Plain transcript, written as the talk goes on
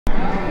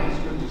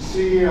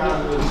see you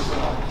on this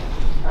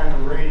kind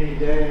of rainy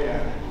day. I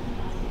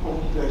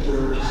hope that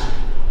there's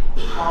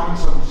found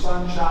some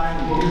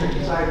sunshine here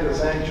inside the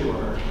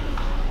sanctuary.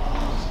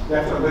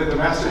 Definitely the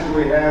message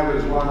we have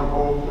is one of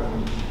hope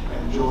and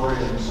joy,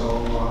 and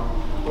so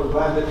we're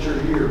glad that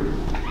you're here.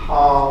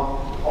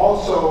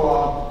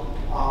 Also,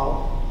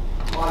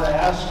 I want to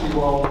ask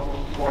you all,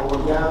 while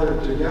we're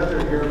gathered together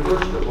here,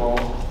 first of all,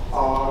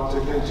 to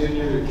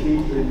continue to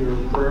keep in your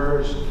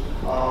prayers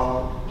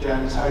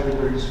Janice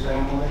Heidelberg's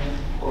family.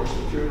 Of course,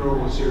 the funeral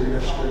was here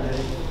yesterday,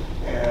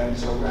 and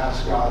so we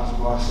ask God's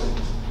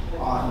blessings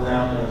on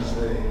them as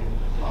they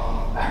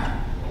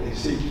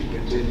seek to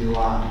continue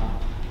on.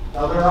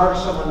 Now, there are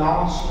some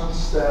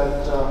announcements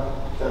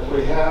that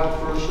we have.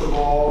 First of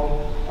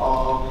all,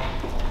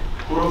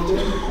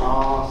 Quilting.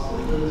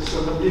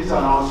 Some of these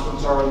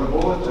announcements are in the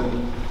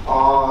bulletin.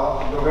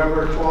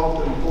 November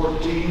 12th and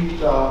 14th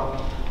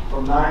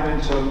from 9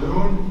 until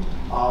noon.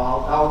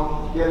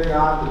 Now, getting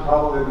on to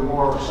probably the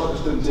more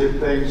substantive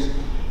things.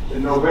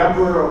 In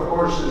November, of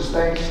course, is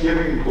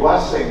Thanksgiving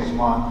Blessings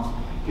Month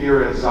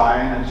here at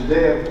Zion. And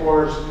today, of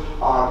course,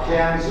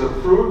 cans of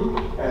fruit,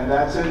 and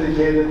that's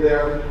indicated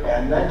there.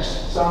 And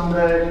next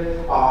Sunday,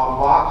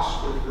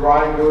 box with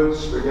dry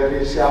goods,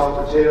 spaghetti,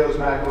 scalloped potatoes,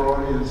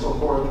 macaroni, and so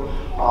forth.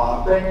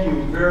 Thank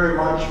you very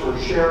much for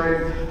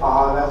sharing.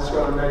 That's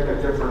going to make a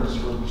difference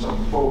for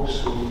some folks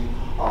who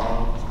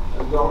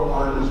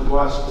aren't as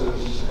blessed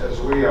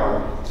as we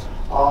are.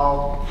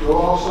 You'll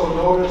also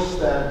notice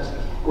that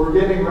we're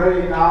getting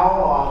ready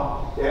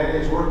now.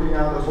 Danny's working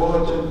on the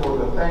bulletin for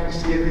the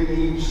Thanksgiving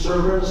Eve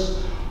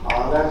service.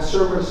 That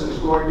service is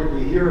going to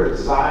be here at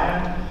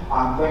Zion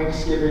on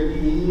Thanksgiving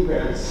Eve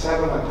at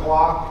 7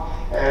 o'clock.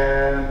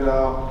 And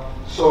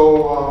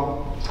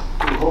so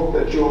we hope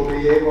that you'll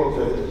be able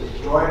to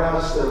join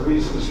us. There'll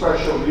be some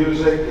special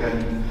music,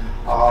 and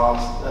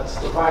that's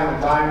the final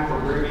time for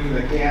bringing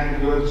the canned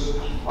goods,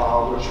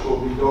 which will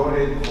be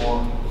donated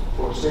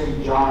for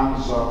St.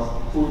 John's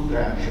Food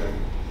Pantry.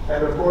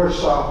 And of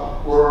course,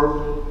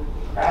 we're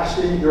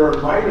inviting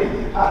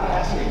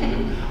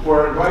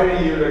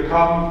you to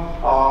come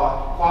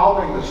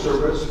following the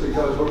service,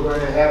 because we're going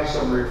to have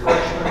some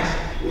refreshments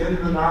in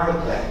the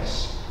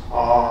narthex.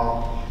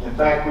 In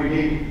fact, we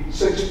need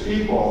 6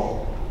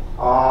 people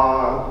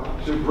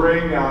to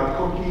bring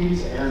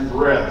cookies and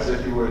breads,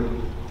 if you would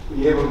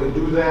be able to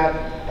do that.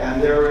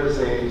 And there is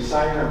a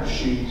sign-up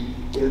sheet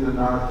in the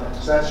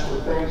narthex. That's for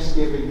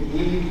Thanksgiving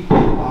Eve.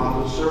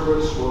 The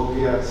service will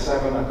be at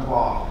 7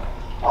 o'clock.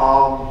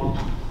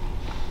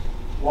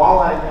 While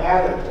I'm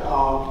at it,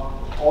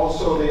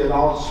 also the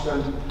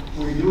announcement,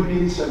 we do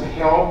need some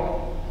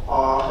help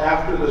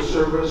after the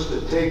service to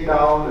take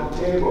down the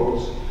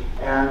tables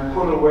and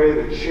put away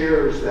the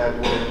chairs that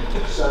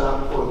were set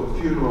up for the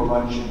funeral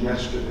luncheon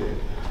yesterday.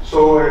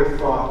 So if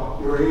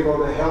you're able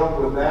to help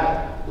with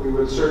that, we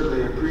would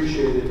certainly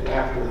appreciate it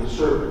after the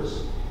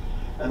service.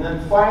 And then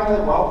finally,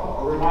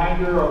 a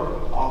reminder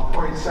of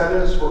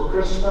poinsettias for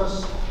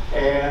Christmas,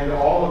 and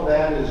all of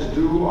that is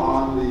due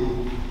on the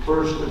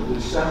 1st of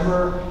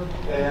December,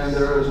 and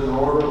there is an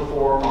order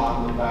form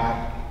on the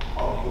back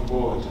of the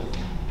bulletin.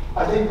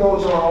 I think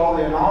those are all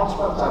the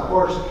announcements. Of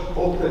course,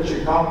 hope that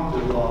you come to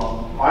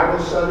Bible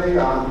study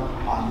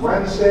on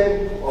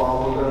Wednesday.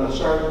 We're going to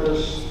start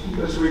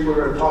this week. We're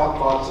going to talk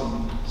about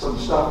some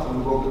stuff from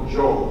the book of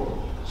Job.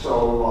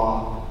 So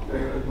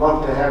I'd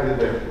love to have you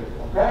there.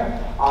 Okay?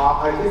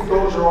 I think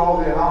those are all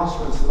the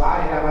announcements that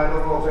I have. I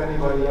don't know if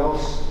anybody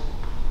else,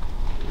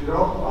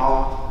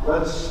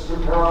 let's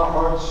prepare our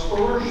hearts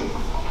for worship.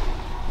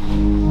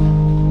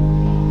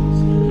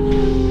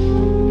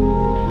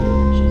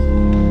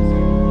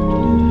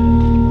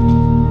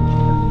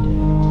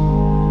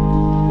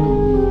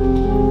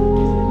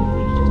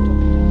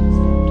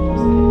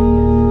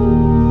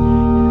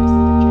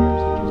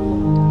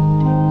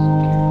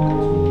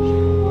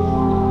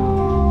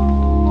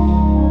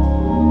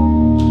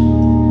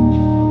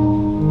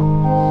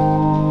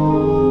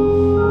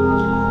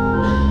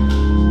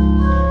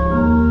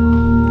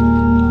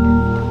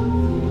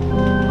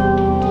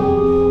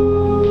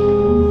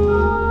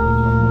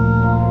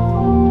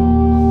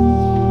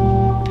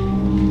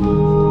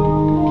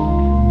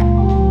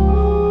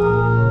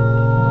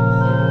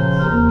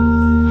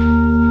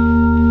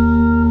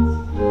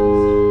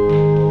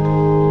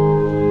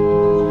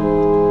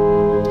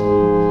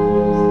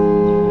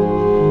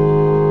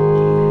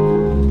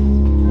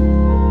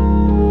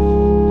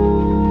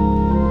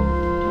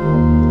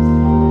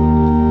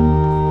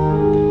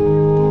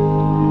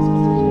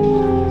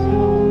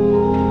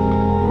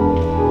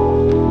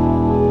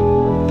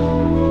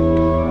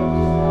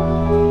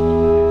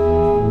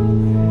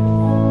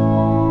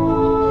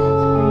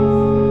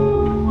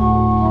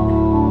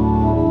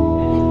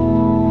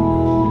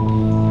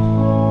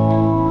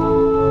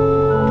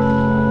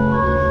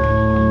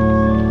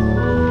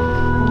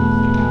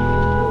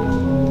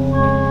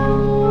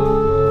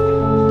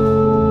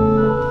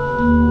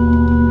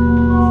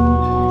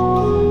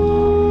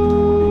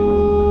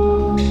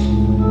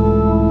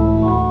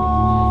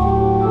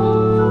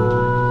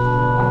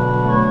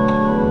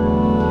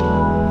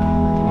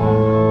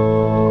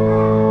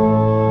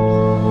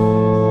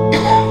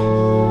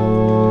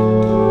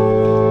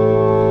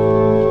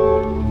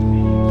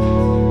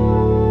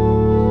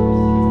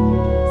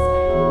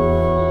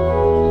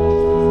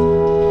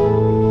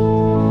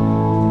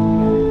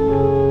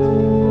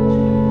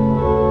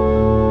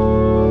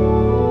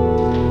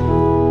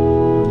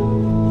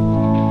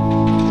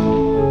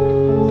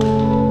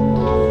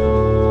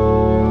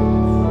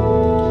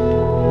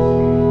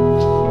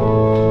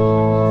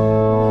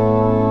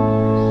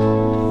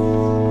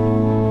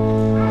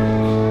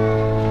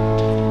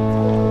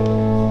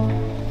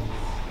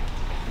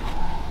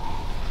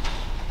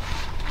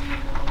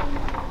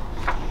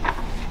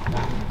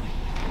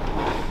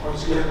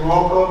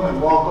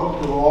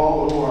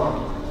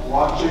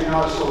 watching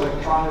us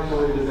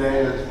electronically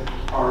today as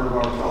part of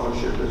our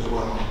fellowship as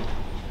well.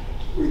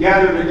 We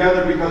gather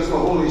together because the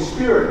Holy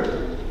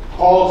Spirit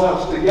calls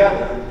us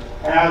together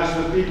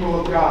as the people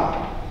of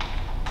God.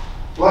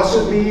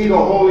 Blessed be the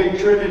Holy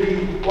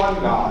Trinity, one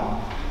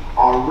God,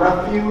 our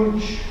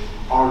refuge,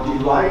 our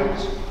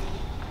delight,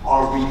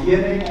 our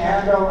beginning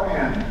and our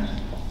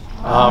end.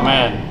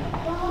 Amen.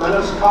 Let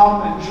us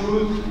come in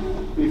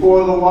truth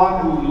before the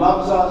one who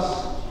loves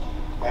us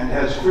and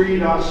has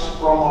freed us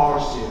from our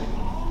sin.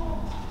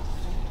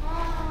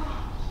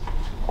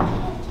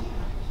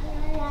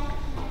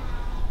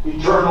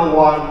 Eternal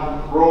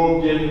One,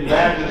 robed in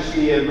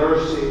majesty and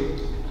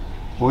mercy,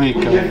 we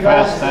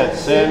confess that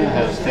sin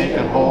has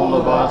taken hold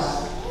of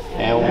us,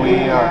 and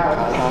we are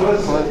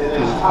conflict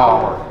in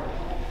power.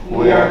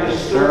 We are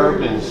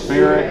disturbed in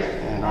spirit,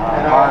 and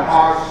our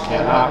hearts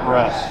cannot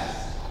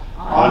rest.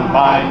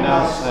 Unbind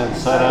us and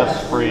set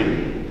us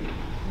free.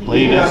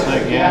 Lead us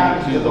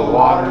again to the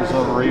waters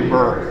of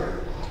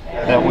rebirth,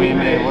 that we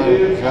may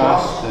live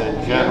just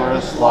and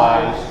generous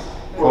lives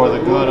for the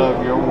good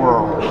of your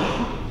world,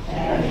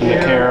 in the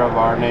care of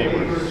our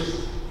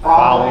neighbors,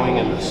 following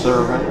in the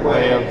servant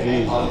way of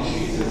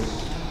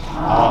Jesus.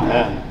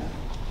 Amen.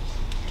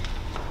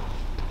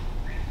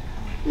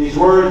 These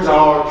words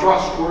are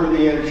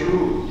trustworthy and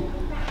true.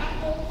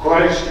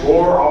 Christ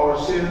bore our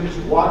sins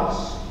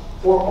once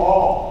for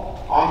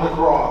all on the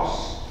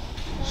cross,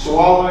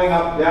 swallowing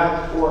up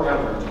death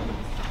forever.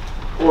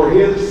 For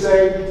his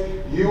sake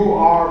you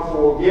are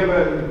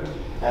forgiven,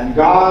 and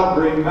God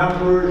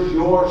remembers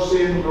your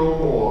sin no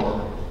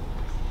more.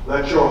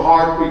 Let your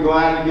heart be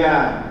glad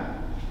again,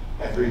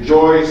 and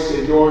rejoice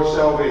in your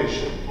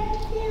salvation.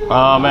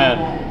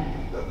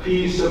 Amen. The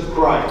peace of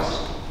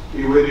Christ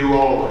be with you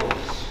always.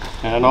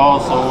 And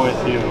also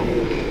with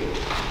you.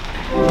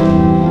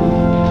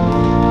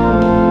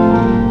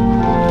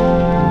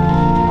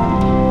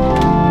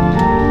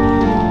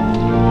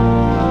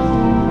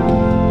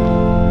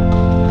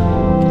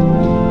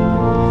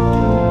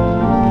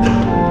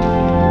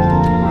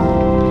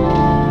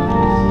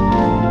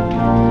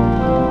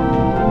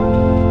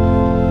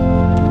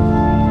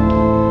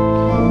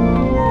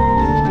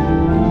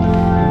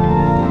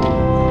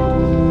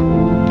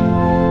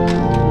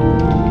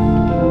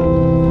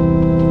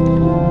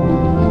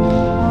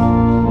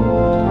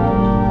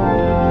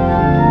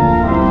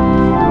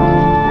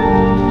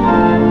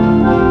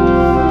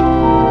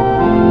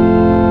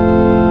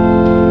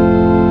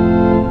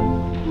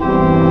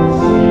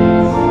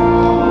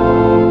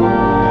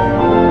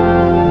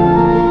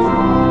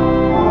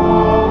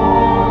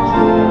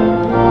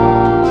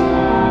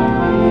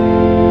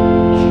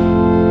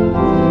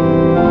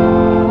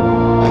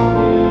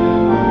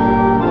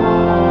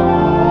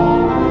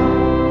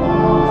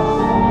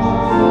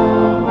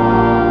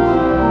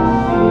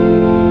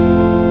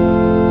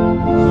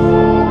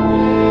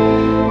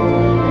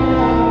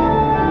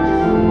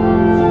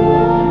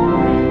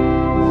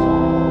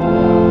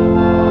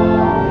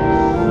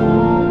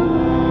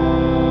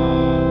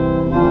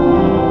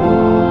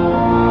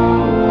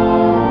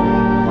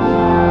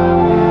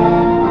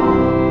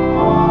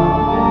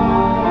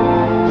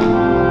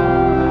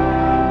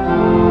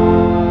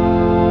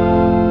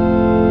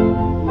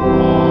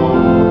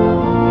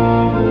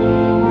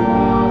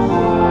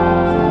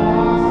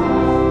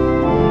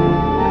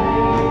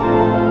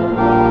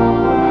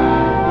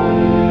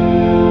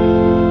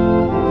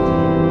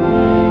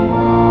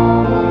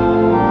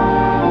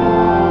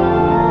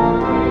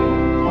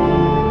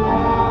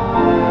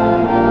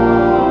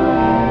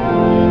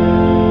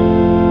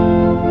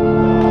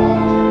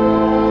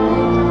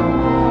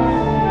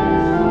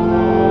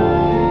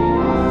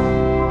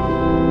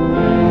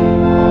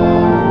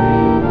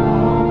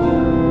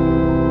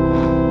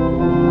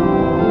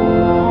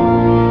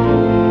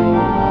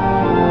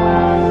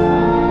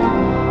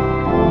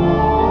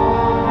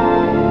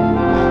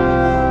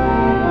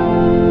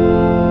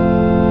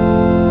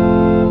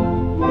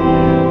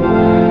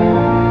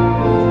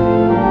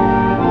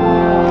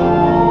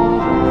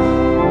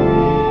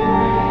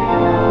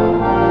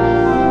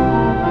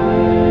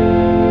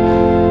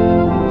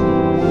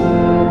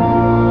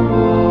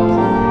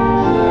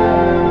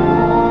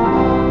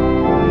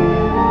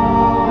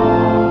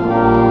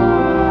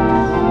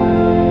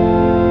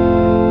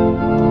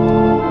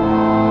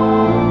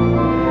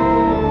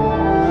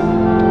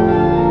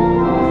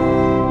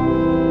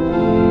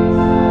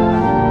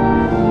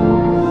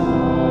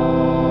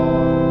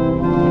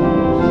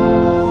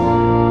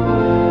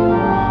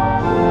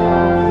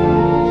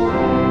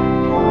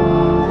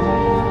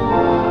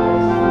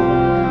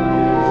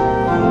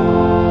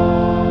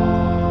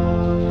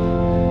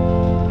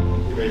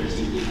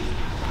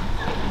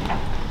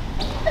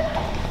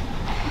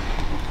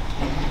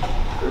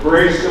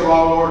 grace of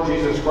our Lord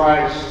Jesus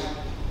Christ,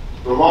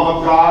 the love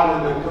of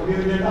God, and the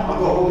communion of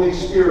the Holy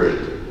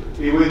Spirit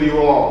be with you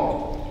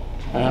all.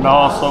 And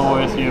also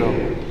with you.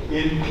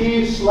 In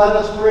peace, let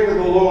us pray to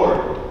the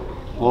Lord.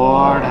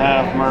 Lord,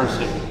 have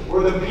mercy.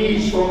 For the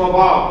peace from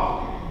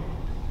above,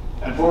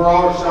 and for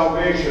our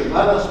salvation,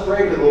 let us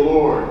pray to the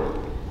Lord.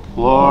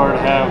 Lord,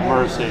 have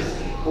mercy.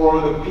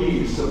 for the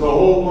peace of the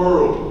whole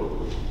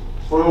world,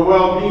 for the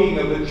well-being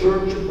of the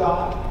Church of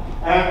God,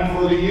 and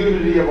for the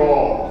unity of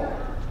all.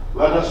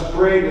 Let us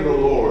pray to the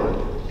Lord.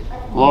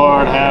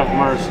 Lord, have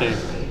mercy.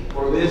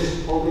 For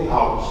this holy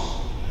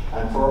house,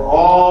 and for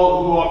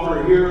all who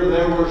offer here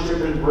their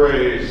worship and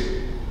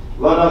praise,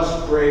 let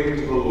us pray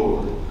to the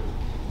Lord.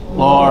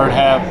 Lord,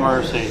 have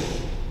mercy.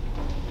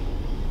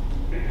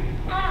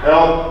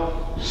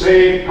 Help,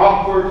 save,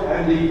 comfort,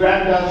 and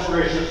defend us,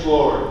 gracious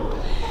Lord.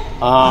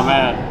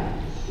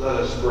 Amen. Let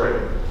us pray.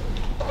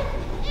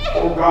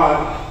 O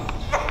God,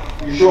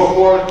 you show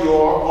forth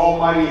your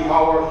almighty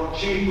power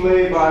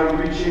chiefly by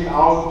reaching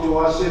out to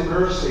us in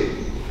mercy.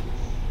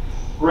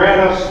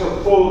 Grant us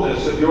the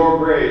fullness of your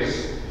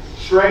grace.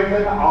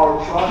 Strengthen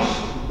our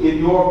trust in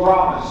your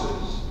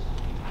promises.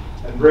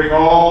 And bring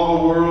all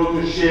the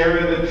world to share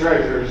in the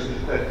treasures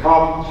that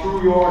come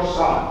through your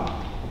Son,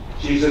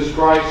 Jesus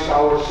Christ,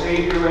 our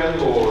Savior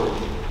and Lord.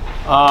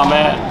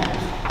 Amen.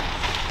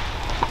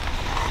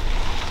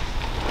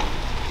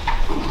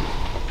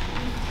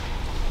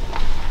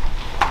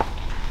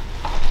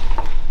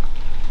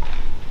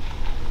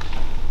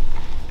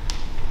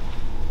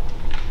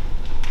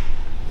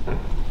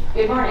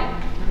 Good morning.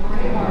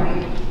 Good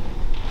morning.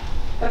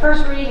 The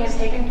first reading is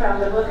taken from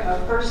the book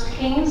of 1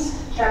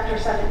 Kings, chapter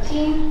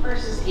 17,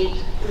 verses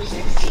 8 through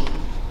 16.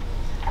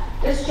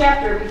 This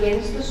chapter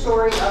begins the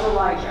story of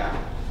Elijah.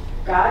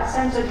 God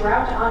sends a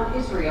drought on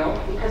Israel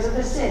because of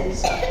the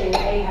sins of King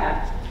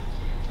Ahab.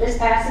 This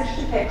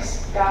passage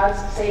depicts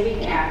God's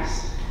saving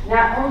acts,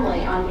 not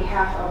only on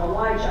behalf of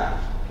Elijah,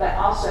 but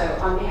also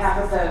on behalf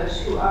of those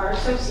who are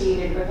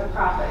associated with the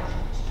prophet,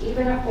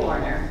 even a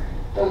foreigner,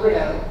 the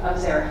widow of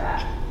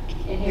Zarephath.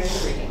 And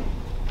here's the reading.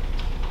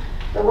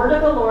 The word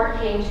of the Lord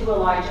came to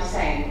Elijah,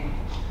 saying,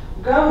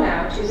 Go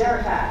now to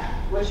Zarephath,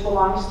 which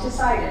belongs to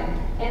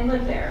Sidon, and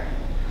live there,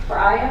 for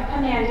I have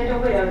commanded a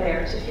widow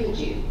there to feed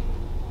you.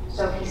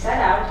 So he set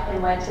out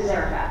and went to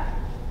Zarephath.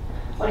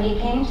 When he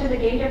came to the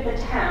gate of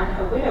the town,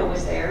 a widow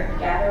was there,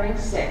 gathering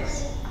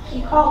sticks.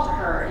 He called to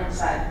her and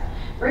said,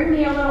 Bring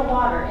me a little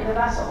water in a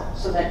vessel,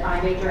 so that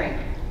I may drink.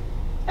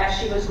 As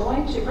she was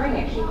going to bring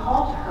it, he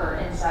called to her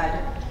and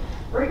said,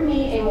 Bring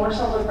me a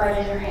morsel of bread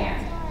in your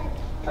hand.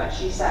 But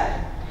she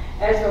said,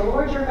 As the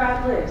Lord your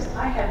God lives,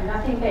 I have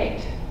nothing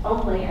baked,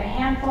 only a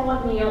handful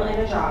of meal in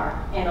a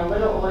jar and a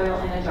little oil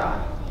in a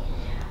jar.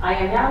 I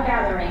am now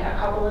gathering a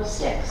couple of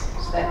sticks,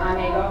 so that I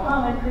may go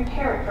home and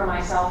prepare it for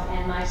myself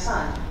and my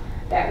son,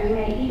 that we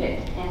may eat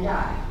it and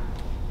die.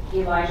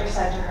 Elijah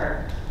said to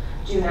her,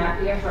 Do not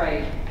be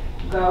afraid.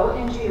 Go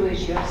and do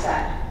as you have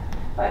said.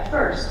 But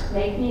first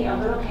make me a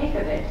little cake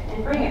of it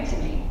and bring it to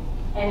me.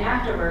 And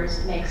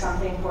afterwards make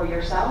something for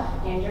yourself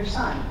and your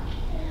son.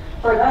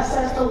 For thus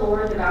says the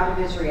Lord, the God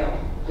of Israel,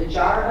 the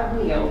jar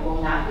of meal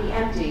will not be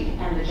emptied,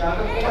 and the jug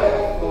of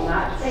oil will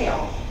not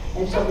fail,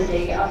 until the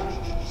day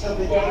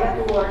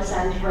that the Lord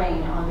sends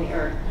rain on the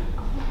earth.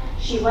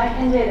 She went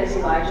and did as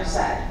Elijah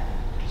said,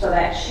 so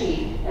that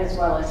she, as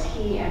well as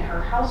he and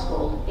her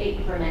household,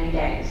 ate for many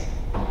days.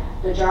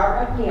 The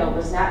jar of meal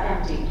was not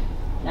emptied,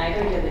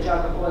 neither did the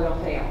jug of oil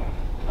fail,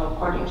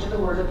 according to the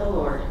word of the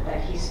Lord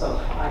that he spoke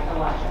by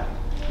Elijah.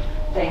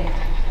 Thank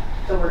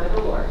the word of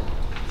the Lord.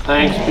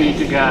 Thanks be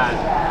to God.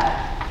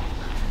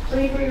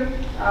 Please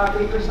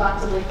read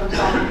responsibly from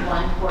Psalm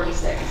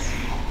 146.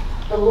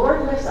 The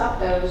Lord lifts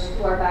up those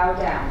who are bowed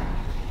down.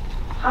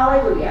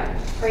 Hallelujah.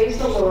 Praise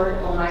the Lord,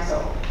 O my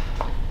soul.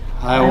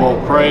 I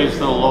will praise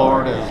the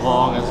Lord as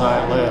long as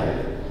I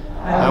live.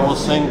 I will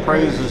sing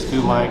praises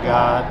to my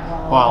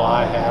God while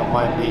I have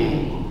my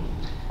being.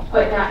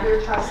 Put not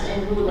your trust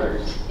in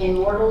rulers, in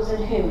mortals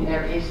in whom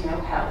there is no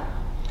help.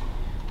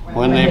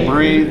 When they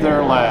breathe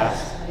their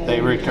last, they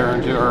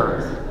return to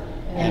earth,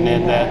 and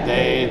in that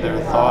day their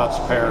thoughts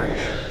perish.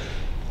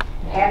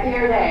 Happy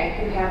are they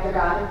who have the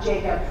God of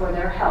Jacob for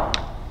their help,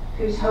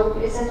 whose hope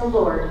is in the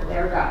Lord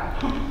their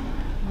God.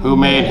 Who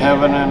made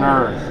heaven and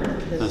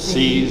earth, the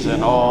seas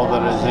and all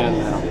that is in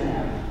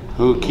them,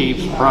 who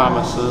keeps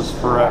promises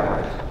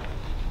forever.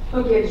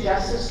 Who gives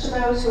justice to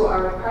those who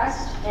are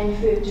oppressed and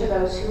food to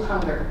those who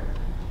hunger.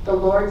 The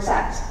Lord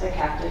sets the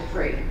captive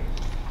free.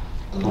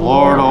 The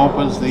Lord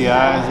opens the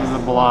eyes of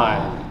the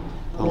blind.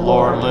 The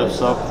Lord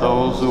lifts up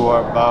those who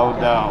are bowed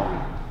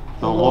down.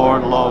 The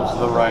Lord loves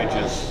the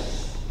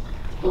righteous.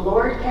 The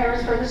Lord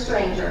cares for the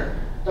stranger.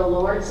 The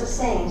Lord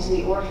sustains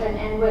the orphan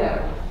and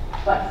widow,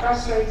 but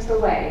frustrates the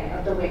way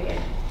of the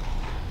wicked.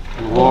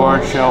 The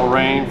Lord shall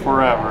reign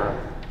forever.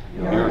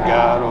 Your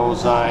God, O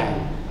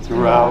Zion,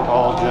 throughout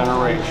all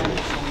generations.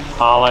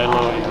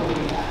 Hallelujah.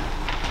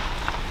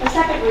 The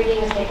second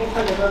reading is taken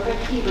from the book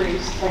of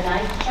Hebrews, the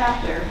ninth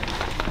chapter,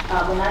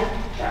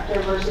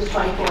 verses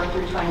 24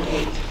 through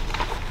 28.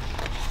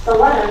 The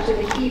letter to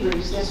the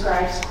Hebrews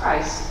describes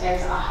Christ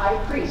as a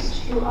high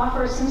priest who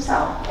offers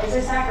himself as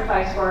a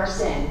sacrifice for our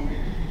sin.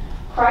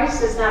 Christ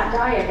does not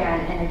die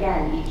again and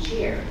again each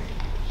year.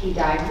 He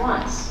died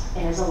once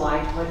and is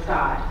alive with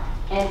God,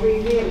 and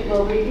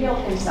will reveal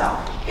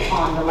himself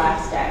on the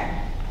last day.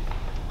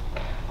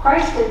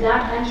 Christ did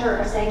not enter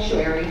a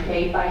sanctuary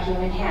made by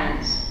human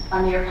hands,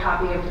 a mere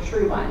copy of the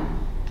true one,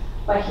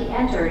 but he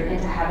entered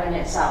into heaven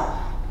itself,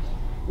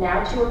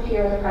 now to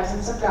appear in the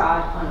presence of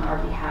God on our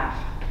behalf.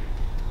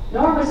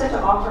 Nor was it to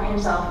offer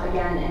himself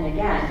again and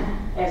again,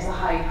 as the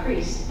high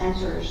priest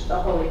enters the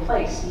holy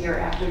place year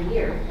after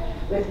year,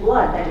 with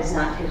blood that is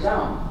not his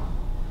own.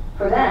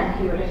 For then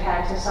he would have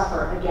had to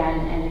suffer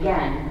again and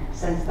again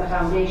since the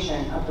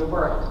foundation of the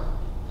world.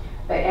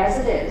 But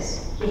as it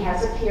is, he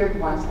has appeared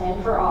once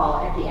and for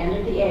all at the end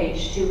of the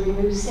age to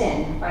remove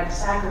sin by the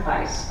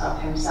sacrifice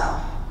of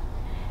himself.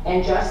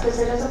 And just as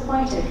it is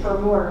appointed for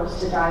mortals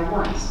to die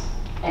once,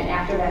 and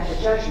after that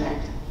the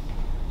judgment,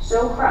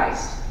 so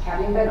Christ,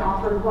 having been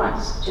offered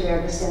once to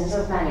bear the sins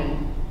of many,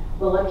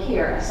 will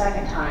appear a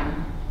second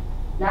time,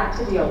 not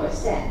to deal with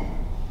sin,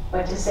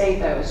 but to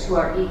save those who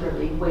are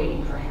eagerly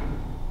waiting for him.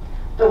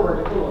 The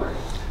word of the Lord.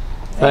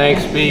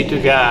 Thanks be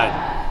to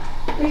God.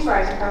 Please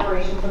rise in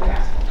preparation for the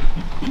gospel.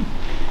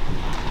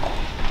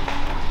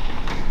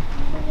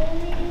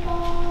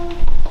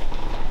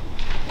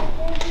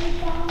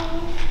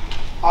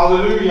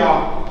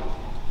 Hallelujah.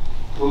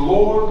 The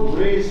Lord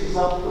raises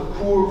up the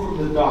poor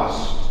from the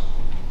dust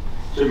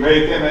to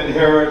make them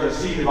inherit a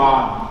seat of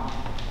honor.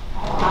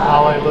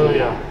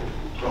 Hallelujah.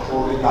 The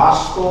Holy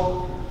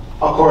Gospel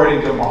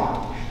according to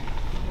Mark.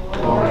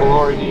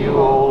 Glory to you,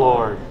 O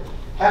Lord.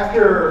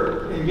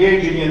 After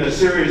engaging in a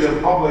series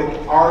of public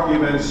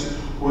arguments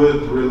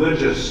with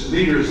religious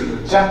leaders in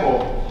the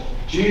temple,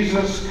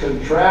 Jesus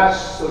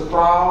contrasts the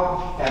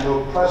proud and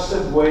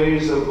oppressive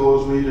ways of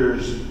those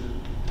leaders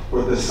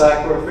with the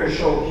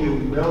sacrificial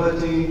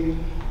humility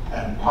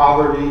and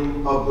poverty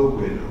of the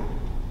widow.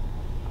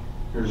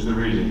 Here's the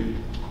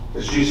reading.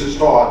 As Jesus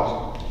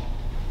taught,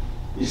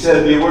 he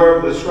said, "Beware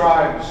of the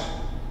scribes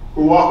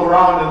who walk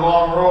around in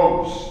long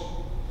robes,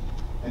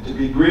 and to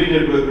be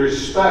greeted with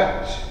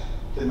respect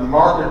in the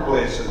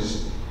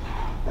marketplaces,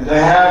 and to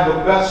have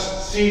the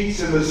best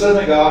seats in the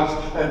synagogues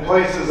and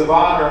places of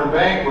honor and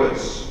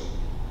banquets.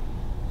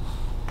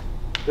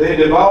 They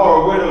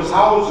devour widows'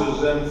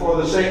 houses, and for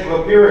the sake of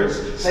appearance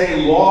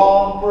say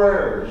long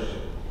prayers.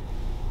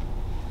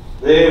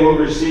 They will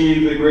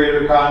receive the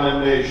greater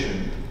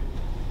condemnation."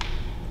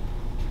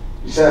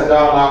 He sat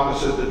down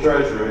opposite the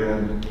treasury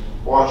and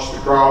watched the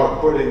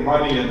crowd putting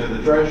money into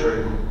the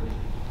treasury.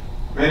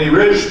 Many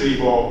rich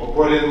people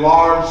put in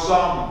large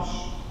sums.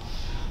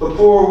 The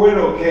poor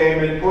widow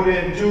came and put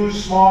in 2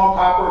 small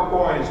copper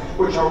coins,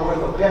 which are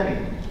worth a penny.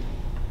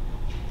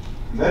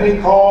 And then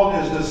he called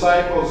his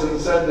disciples and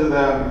said to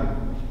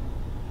them,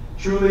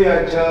 "Truly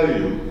I tell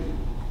you,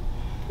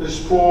 this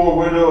poor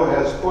widow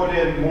has put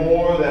in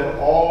more than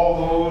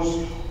all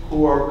those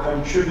who are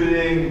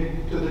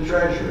contributing to the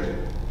treasury.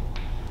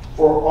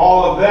 For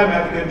all of them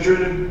have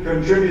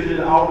contributed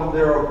out of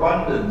their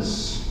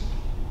abundance,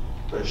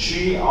 but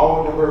she,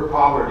 out of her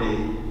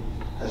poverty,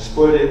 has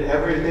put in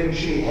everything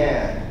she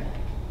had,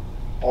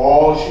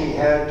 all she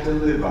had to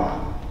live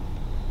on."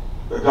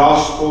 The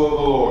Gospel of the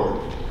Lord.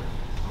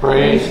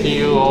 Praise to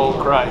you, O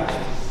Christ.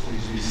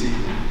 Please be seated.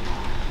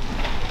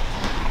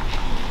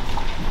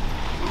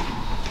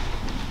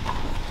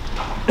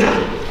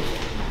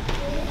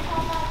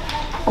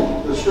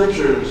 The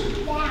scriptures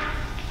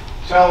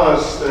tell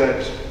us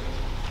that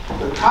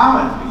the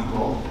common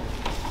people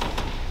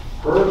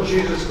heard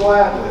Jesus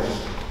gladly.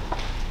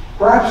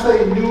 Perhaps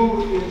they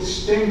knew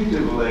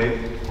instinctively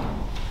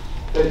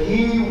that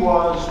he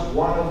was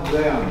one of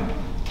them.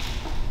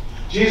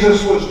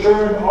 Jesus was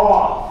turned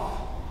off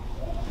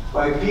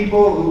by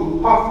people who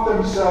puffed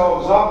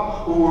themselves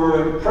up, who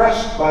were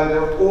impressed by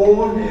their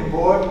own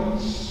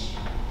importance,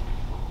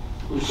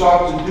 who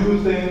sought to do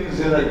things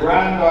in a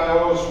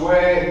grandiose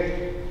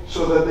way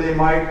so that they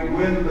might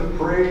win the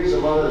praise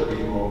of other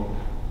people.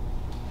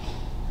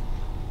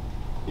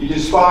 He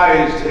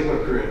despised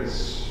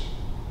hypocrites,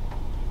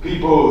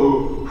 people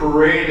who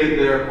paraded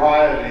their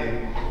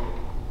piety,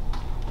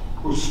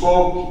 who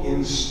spoke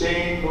in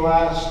stained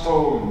glass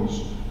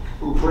tones,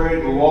 who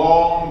prayed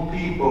long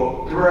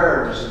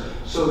prayers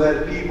so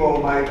that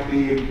people might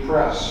be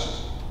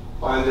impressed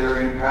by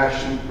their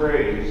impassioned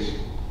praise.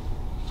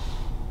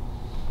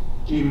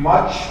 He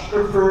much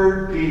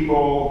preferred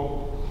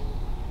people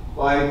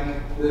like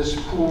this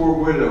poor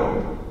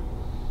widow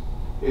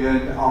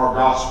in our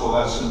gospel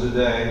lesson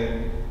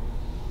today,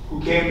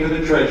 who came to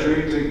the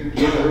treasury to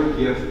give her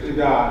gift to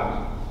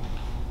God.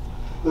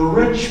 The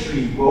rich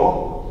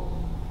people,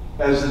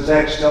 as the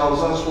text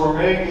tells us, were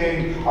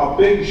making a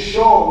big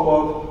show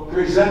of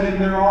presenting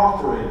their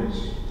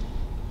offerings.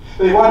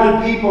 They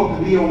wanted people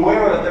to be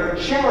aware of their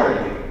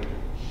charity.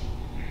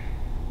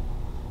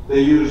 They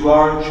used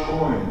large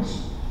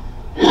coins,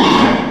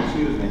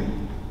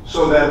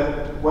 so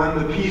that when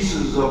the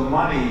pieces of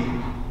money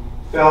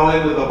fell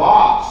into the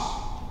box,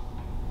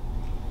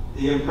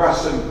 the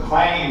impressive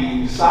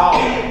clanging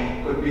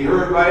sound could be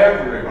heard by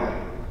everybody.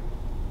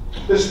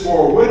 This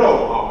poor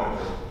widow,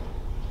 however,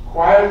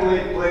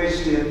 quietly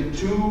placed in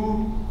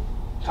 2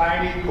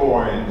 tiny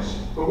coins,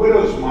 the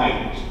widow's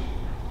mite,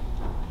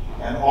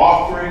 an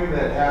offering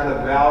that had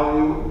a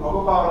value of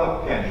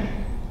about a penny.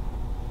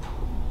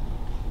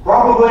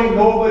 Probably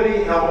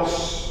nobody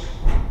else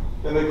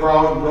in the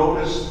crowd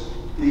noticed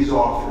these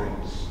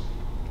offerings.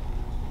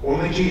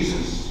 Only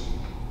Jesus.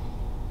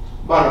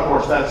 But of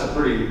course, that's a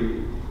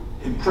pretty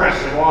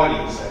impressive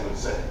audience, I would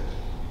say.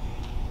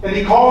 And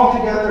he called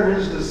together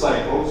his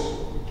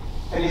disciples,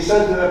 and he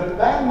said to them,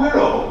 that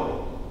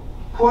widow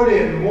put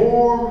in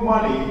more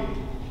money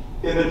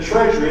in the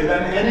treasury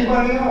than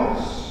anybody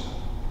else.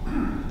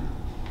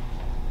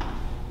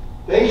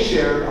 They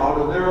shared out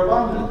of their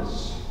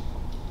abundance,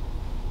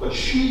 but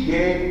she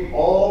gave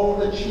all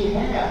that she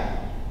had.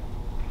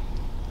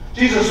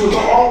 Jesus was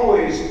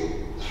always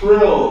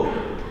thrilled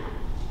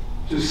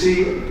to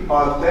see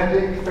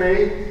authentic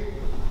faith,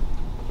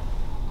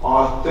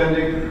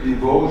 authentic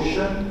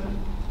devotion,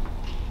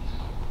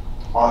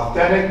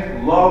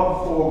 authentic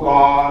love for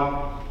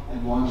God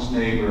and one's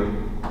neighbor.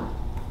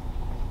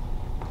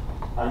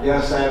 I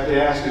guess I have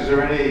to ask, is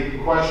there any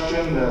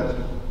question that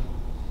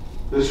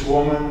this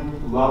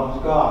woman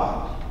loved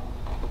God?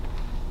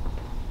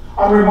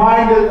 I'm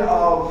reminded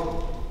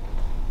of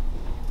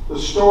the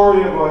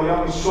story of a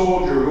young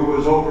soldier who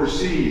was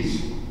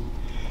overseas.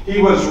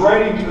 He was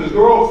writing to his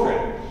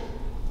girlfriend.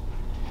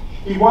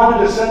 He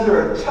wanted to send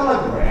her a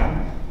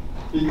telegram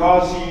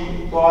because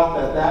he thought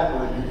that that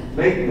would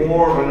make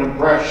more of an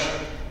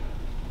impression.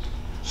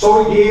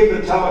 So he gave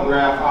the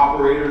telegraph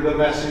operator the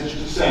message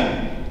to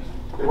send.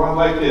 It went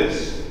like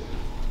this: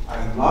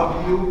 I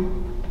love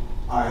you,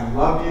 I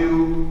love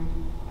you,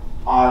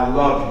 I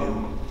love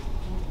you,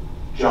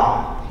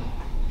 John.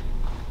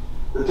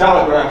 The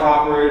telegraph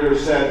operator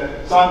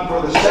said, son,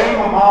 for the same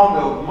amount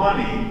of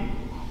money,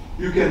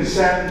 you can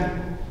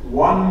send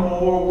one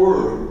more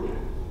word.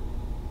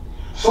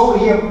 So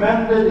he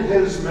amended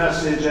his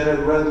message, and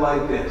it read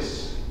like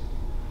this: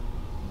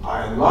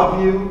 I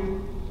love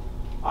you,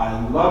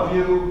 I love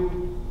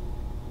you,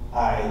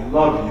 I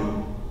love you.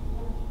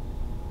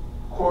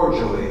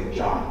 Cordially,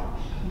 John.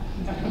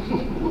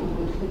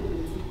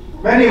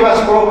 Many of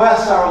us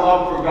profess our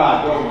love for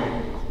God, don't we?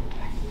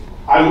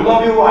 I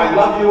love you, I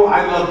love you,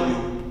 I love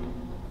you.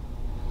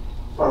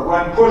 But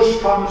when push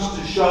comes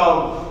to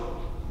shove,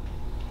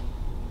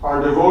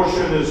 our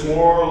devotion is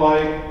more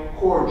like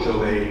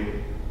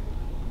cordially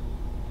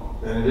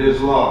than it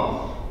is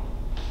love.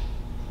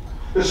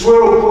 This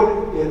widow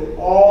put in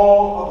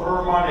all of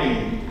her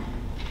money.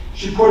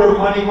 She put her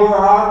money where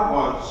her heart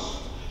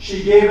was.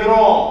 She gave it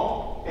all.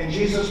 And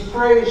Jesus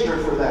praised her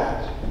for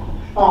that.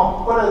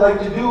 Now, what I'd like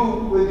to do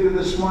with you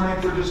this morning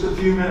for just a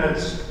few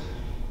minutes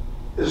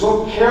is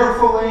look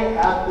carefully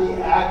at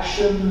the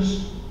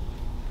actions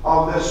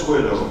of this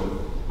widow.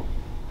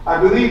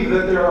 I believe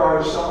that there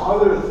are some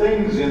other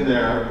things in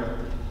there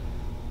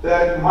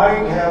that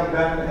might have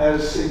been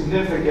as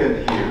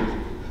significant here.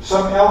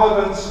 Some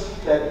elements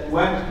that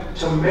went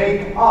to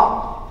make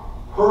up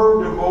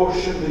her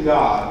devotion to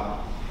God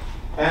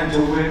and to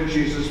win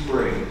Jesus'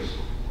 praise.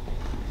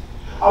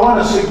 I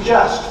want to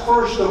suggest,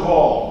 first of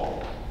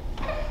all,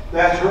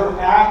 that her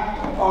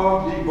act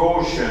of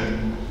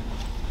devotion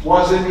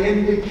was an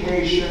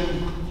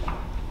indication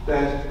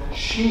that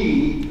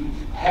she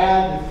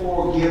had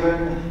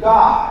forgiven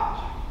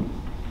God.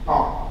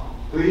 Now,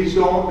 please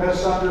don't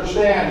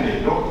misunderstand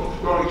me.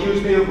 Don't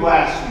accuse me of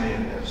blasphemy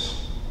in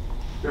this.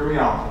 Hear me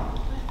out.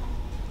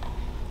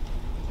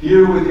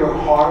 Hear with your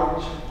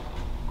heart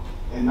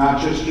and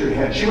not just your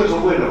head. She was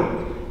a widow.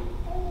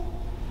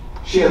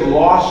 She had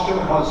lost her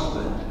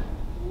husband.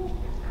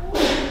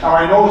 Now,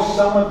 I know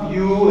some of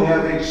you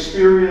have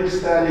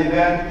experienced that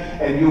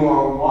event, and you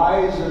are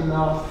wise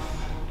enough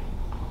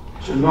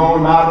to know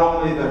not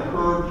only the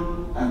hurt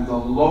and the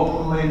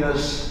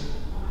loneliness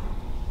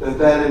that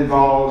that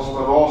involves,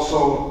 but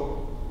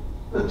also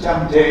the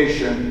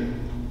temptation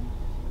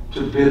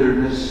to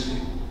bitterness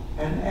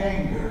and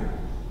anger.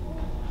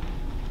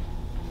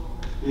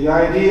 The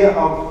idea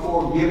of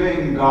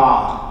forgiving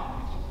God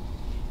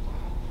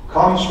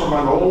comes from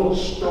an old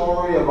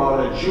story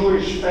about a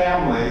Jewish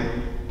family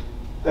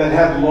that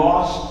had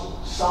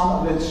lost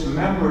some of its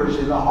members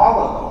in the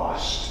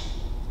Holocaust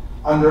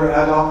under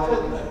Adolf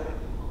Hitler.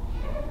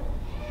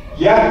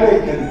 Yet they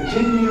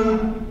continued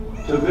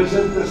to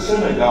visit the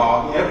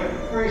synagogue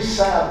every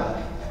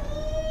Sabbath.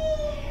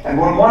 And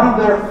when one of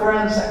their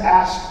friends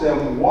asked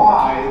them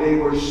why they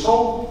were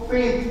so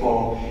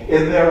faithful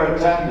in their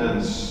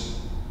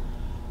attendance,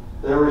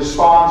 their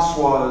response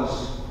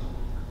was,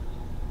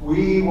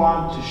 we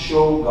want to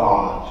show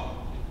God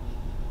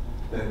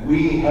that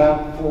we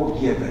have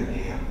forgiven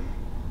him.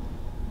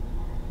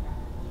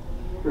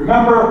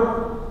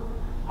 Remember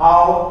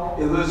how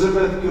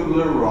Elizabeth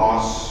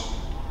Kubler-Ross,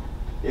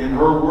 in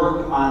her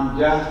work on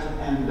death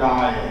and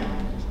dying,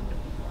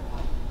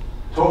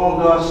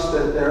 told us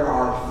that there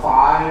are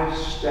 5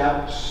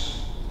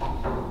 steps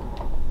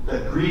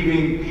that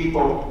grieving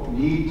people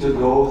need to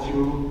go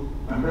through.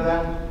 Remember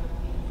that?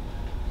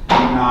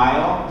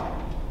 Denial,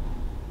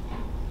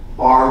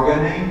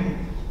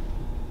 bargaining,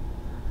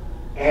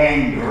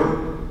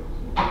 anger,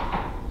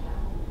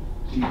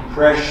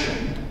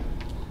 depression,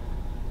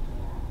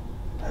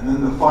 and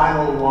then the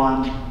final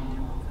one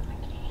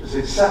is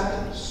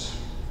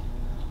acceptance.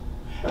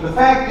 And the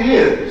fact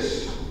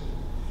is,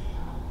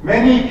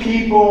 Many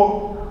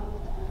people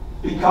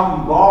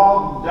become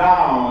bogged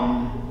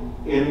down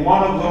in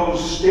one of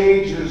those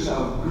stages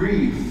of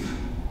grief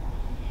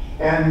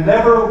and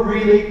never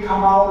really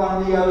come out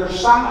on the other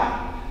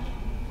side.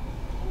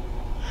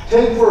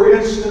 Take, for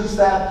instance,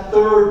 that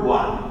third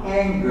one,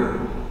 anger.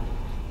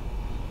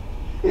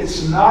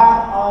 It's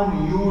not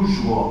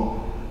unusual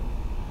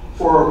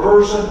for a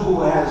person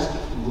who has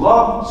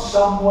loved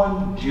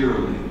someone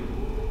dearly,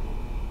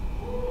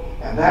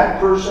 and that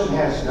person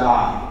has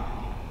died,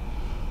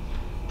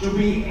 to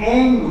be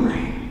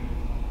angry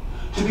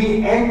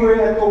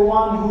at the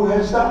one who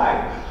has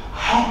died.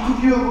 How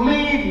could you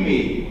leave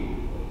me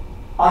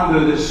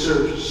under this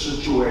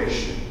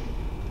situation?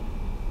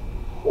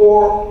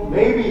 Or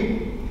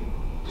maybe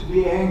to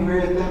be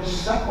angry at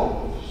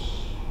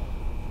themselves.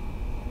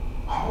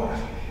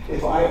 Oh,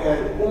 if I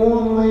had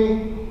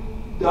only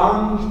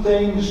done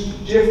things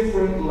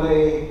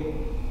differently,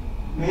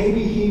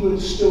 maybe he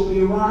would still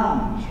be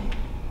around.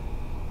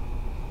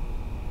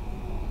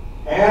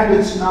 And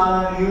it's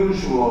not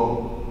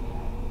unusual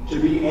to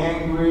be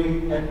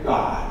angry at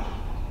God.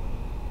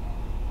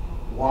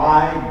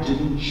 Why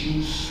didn't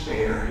you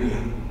spare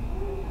him?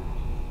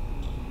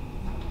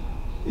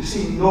 You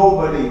see,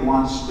 nobody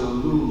wants to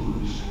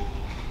lose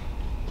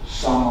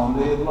someone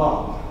they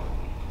love.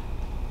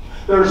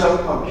 There's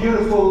a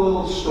beautiful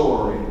little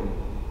story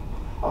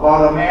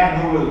about a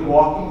man who was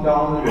walking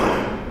down the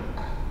road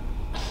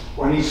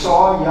when he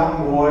saw a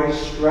young boy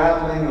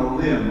straddling a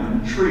limb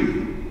on a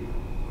tree.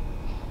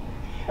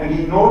 And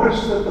he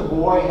noticed that the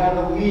boy had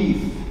a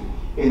leaf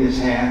in his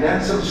hand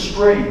and some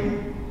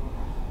string.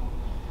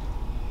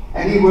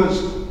 And he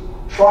was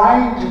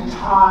trying to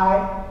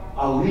tie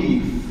a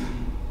leaf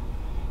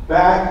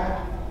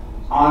back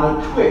on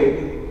a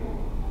twig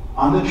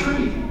on the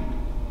tree.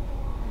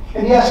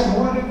 And he asked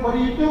him, what are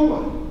you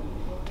doing?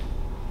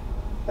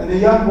 And the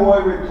young boy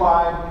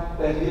replied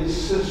that his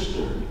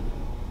sister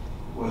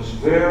was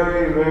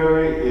very,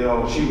 very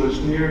ill. She was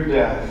near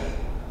death.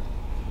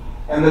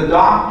 And the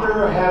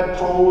doctor had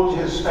told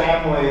his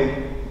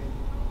family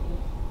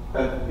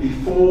that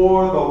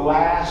before the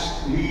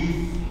last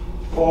leaf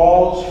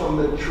falls from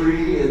the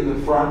tree in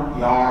the front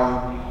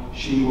yard,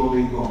 she will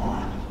be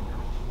gone.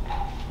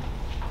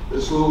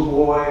 This little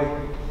boy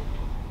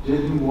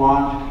didn't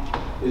want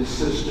his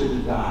sister to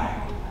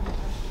die.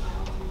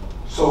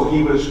 So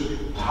he was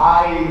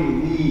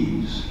tying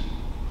leaves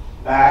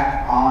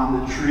back on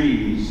the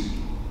trees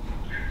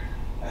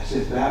as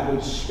if that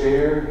would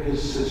spare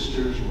his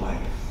sister's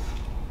life.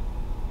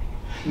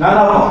 None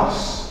of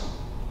us,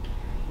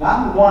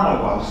 not one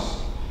of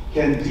us,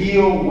 can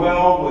deal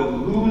well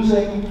with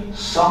losing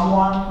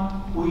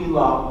someone we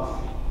love.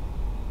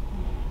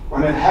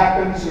 When it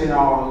happens in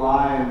our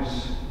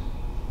lives,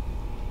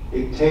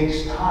 it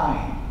takes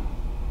time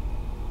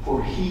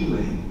for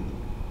healing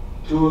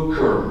to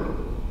occur.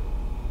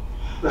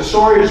 The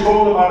story is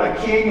told about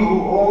a king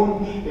who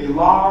owned a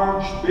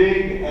large,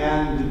 big,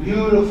 and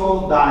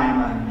beautiful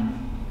diamond.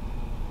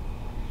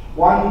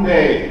 One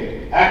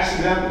day,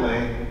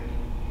 accidentally,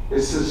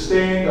 it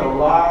sustained a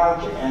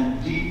large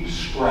and deep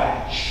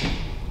scratch.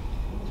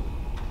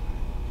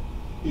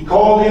 He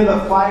called in the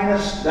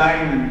finest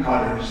diamond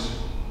cutters,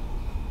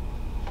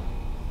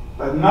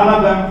 but none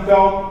of them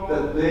felt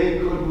that they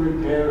could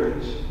repair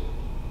it.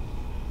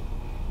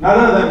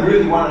 None of them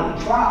really wanted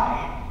to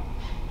try,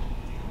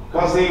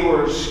 because they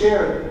were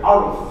scared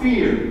out of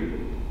fear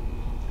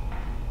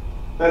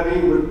that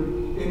they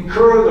would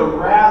incur the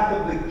wrath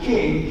of the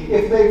king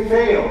if they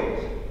failed.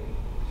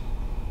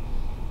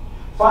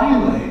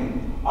 Finally,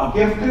 a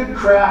gifted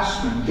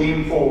craftsman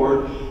came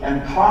forward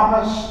and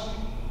promised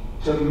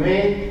to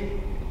make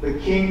the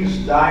king's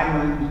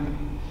diamond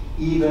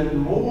even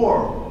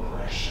more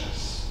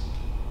precious.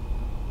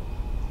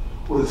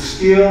 With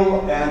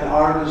skill and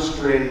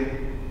artistry,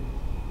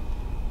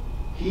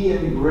 he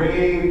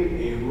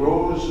engraved a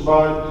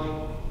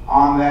rosebud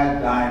on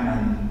that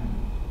diamond,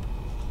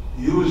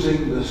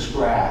 using the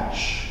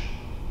scratch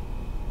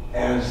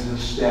as the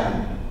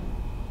stem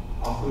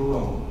of the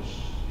rose.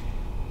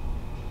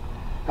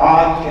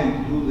 God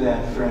can do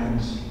that,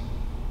 friends,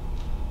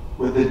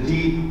 with the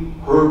deep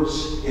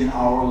hurts in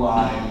our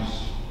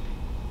lives.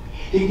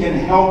 He can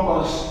help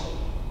us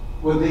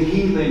with the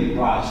healing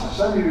process.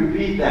 Let me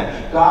repeat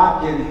that.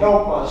 God can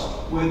help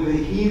us with the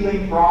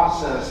healing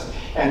process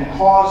and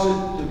cause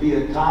it to be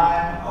a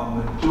time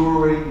of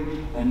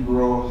maturing and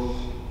growth.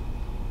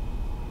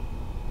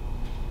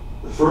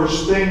 The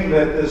first thing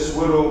that this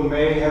widow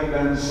may have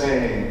been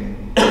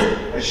saying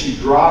as she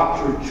dropped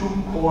her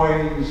 2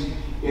 coins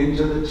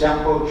into the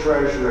temple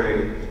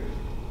treasury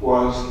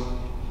was,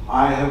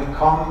 I have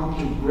come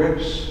to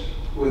grips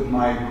with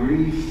my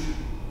grief.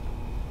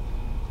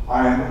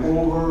 I am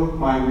over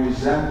my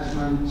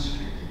resentment.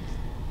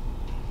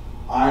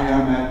 I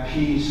am at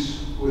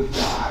peace with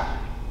God.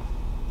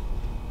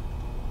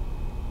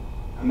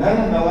 And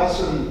then in the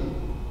lesson,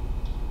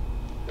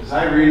 as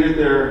I read it,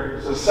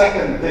 there's a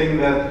second thing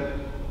that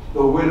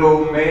the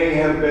widow may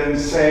have been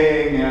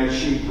saying as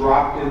she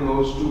dropped in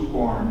those 2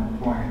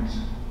 coins.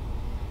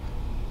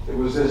 It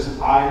was this,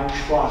 I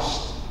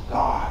trust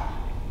God.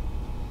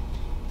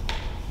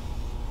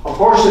 Of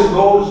course, in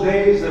those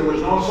days, there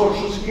was no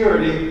Social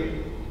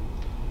Security,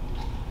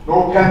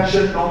 no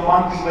pension, no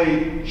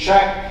monthly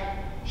check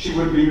she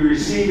would be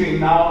receiving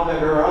now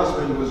that her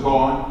husband was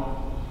gone.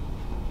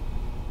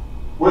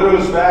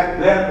 Widows back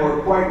then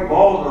were quite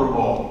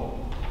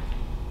vulnerable.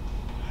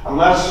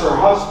 Unless her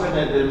husband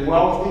had been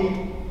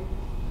wealthy,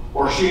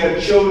 or she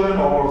had children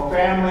or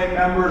family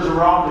members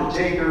around to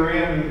take her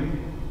in,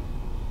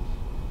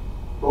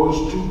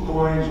 those 2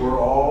 coins were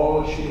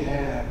all she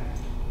had.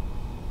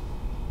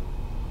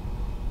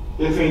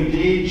 If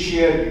indeed she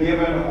had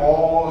given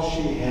all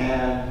she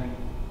had,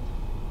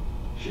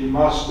 she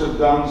must have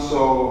done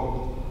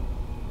so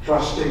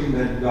trusting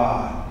that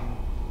God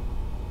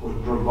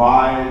would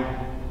provide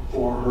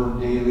for her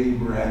daily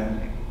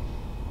bread.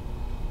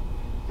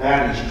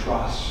 That is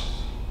trust.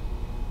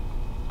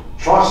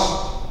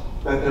 Trust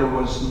that there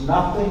was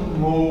nothing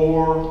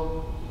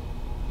more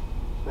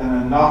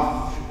than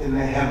enough in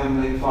the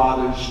Heavenly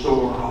Father's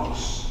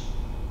storehouse,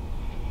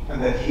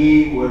 and that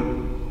He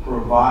would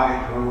provide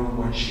her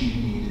what she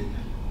needed.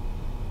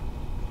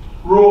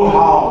 Ruel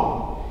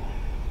Howe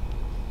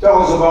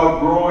tells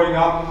about growing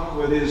up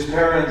with his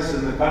parents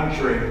in the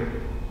country.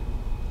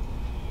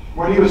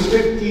 When he was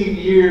 15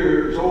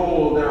 years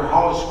old, their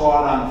house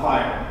caught on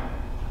fire.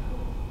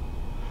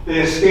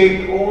 They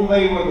escaped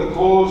only with the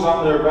clothes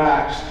on their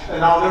backs, and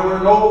now there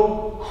were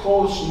no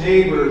close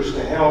neighbors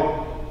to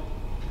help.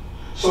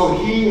 So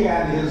he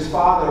and his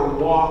father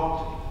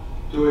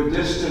walked to a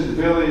distant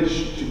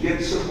village to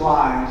get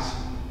supplies.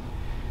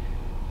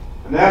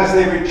 And as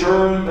they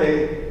returned,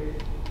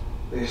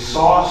 they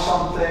saw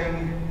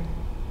something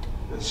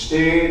that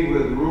stayed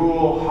with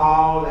Ruel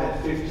Howe,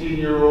 that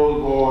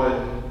 15-year-old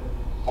boy,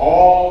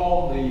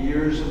 all the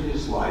years of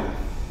his life.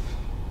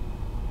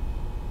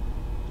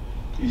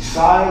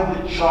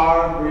 Beside the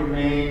charred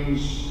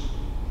remains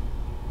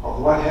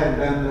of what had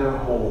been their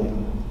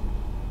home,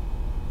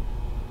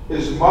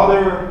 his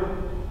mother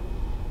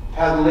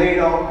had laid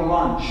out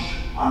lunch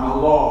on a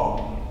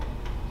log.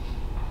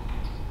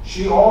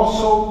 She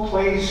also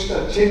placed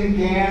a tin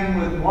can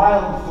with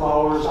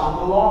wildflowers on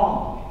the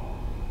lawn.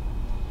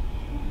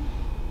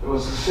 It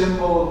was a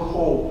symbol of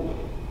hope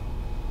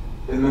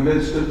in the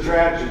midst of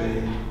tragedy.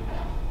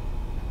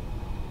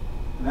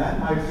 And that,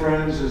 my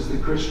friends, is the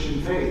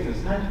Christian faith,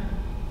 isn't it?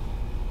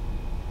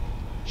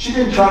 She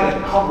didn't try to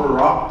cover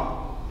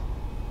up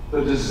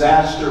the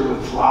disaster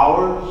with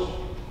flowers,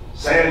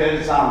 say that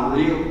it's not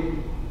real.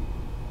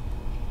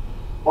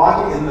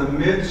 But in the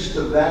midst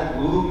of that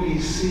gloomy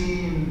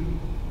scene,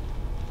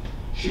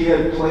 she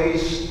had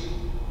placed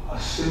a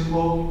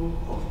symbol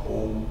of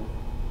hope.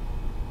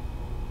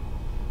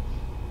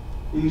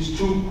 These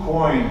 2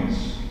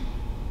 coins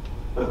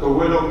that the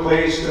widow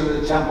placed in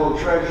the temple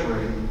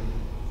treasury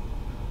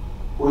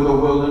were the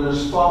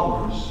wilderness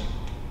flowers,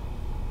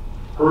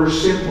 her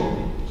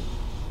symbol,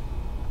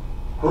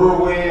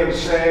 her way of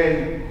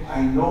saying,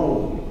 I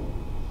know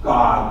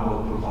God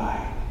will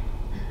provide.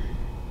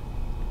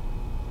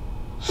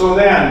 So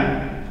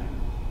then,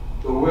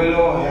 the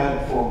widow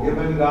had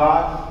forgiven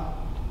God,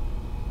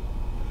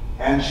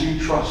 and she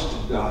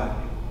trusted God.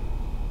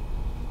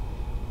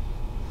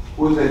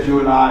 Would that you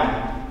and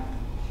I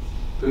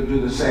could do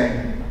the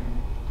same.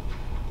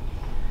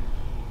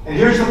 And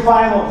here's the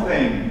final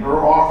thing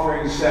her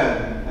offering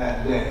said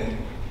that day.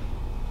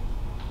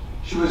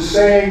 She was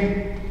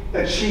saying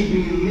that she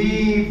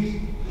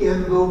believed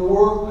in the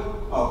work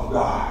of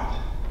God.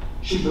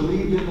 She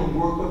believed in the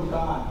work of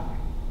God.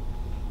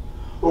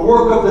 The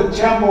work of the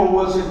temple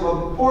was of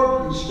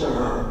importance to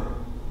her,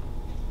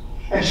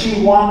 and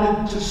she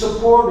wanted to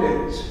support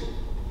it.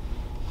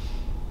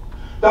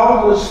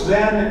 Doubtless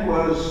then it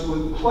was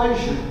with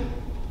pleasure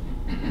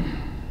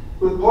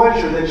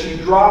that she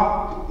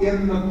dropped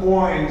in the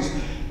coins,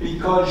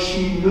 because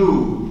she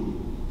knew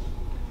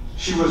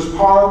she was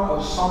part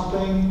of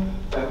something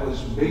that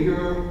was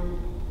bigger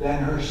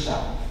than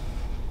herself.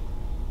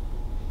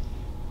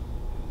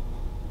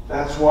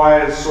 That's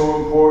why it's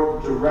so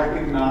important to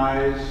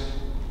recognize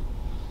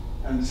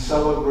and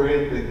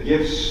celebrate the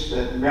gifts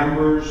that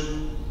members,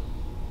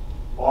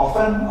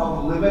 often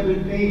of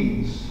limited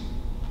means,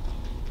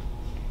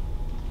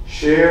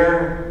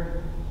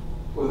 share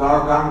with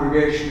our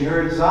congregation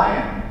here at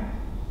Zion,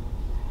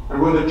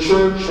 and with the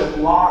church at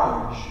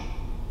large,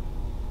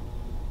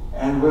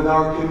 and with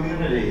our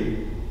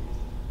community.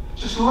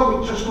 Just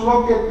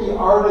look at the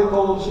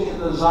articles in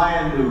the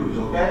Zion News,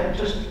 okay?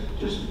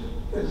 Just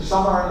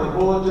some are in the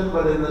bulletin,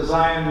 but in the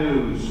Zion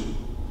News,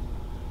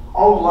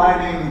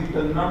 outlining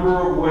the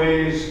number of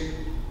ways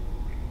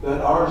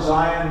that our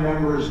Zion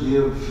members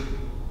give,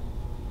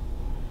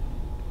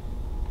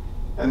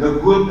 and the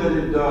good that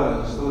it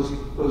does.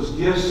 Those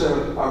gifts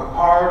are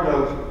part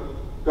of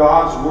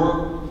God's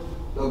work,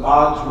 the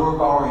God's Work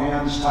Our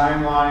Hands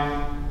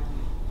timeline,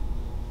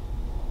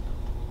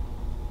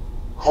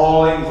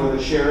 calling for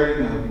the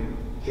sharing of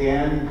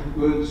canned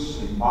goods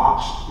and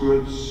boxed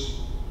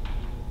goods.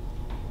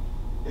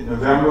 In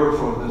November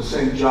for the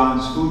St.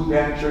 John's Food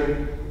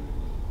Pantry.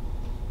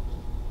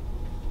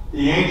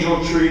 The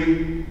Angel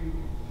Tree,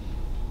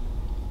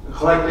 the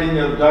collecting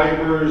of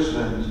diapers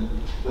and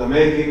the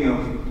making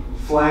of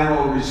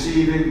flannel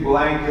receiving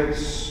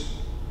blankets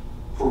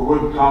for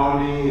Wood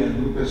County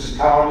and Lucas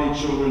County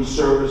Children's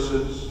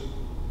Services.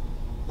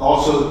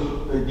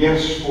 Also the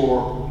gifts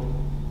for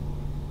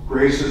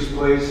Grace's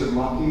Place and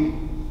Lucky,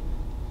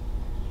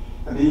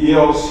 and the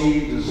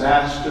ELC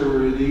disaster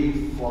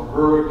relief for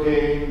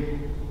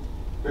hurricane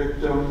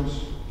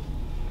victims,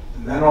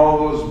 and then all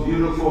those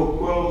beautiful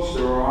quilts.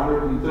 There are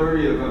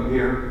 130 of them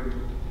here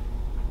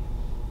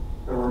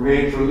that were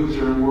made for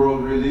Lutheran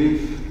World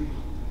Relief,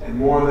 and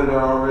more that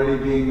are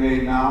already being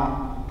made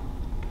now.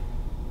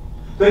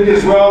 Think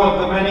as well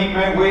of the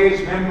many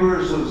ways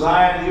members of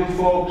Zion, you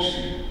folks,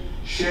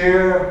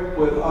 share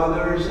with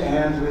others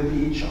and with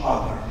each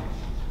other,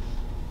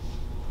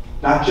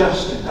 not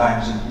just in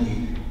times of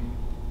need.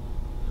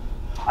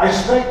 I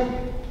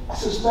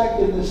suspect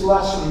in this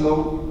lesson,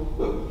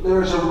 though,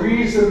 there's a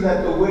reason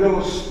that the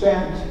widow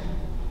spent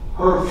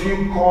her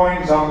few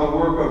coins on the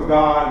work of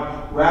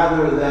God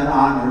rather than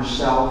on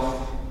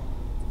herself.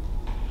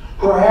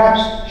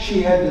 Perhaps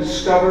she had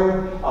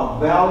discovered a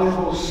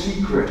valuable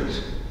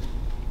secret.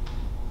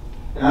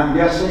 And I'm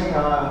guessing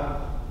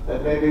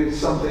that maybe it's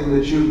something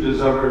that you've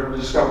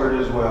discovered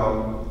as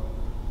well.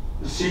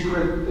 The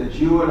secret that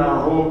you and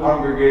our whole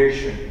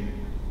congregation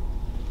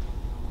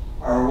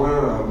are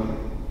aware of.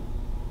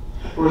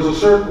 There was a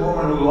certain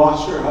woman who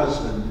lost her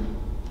husband,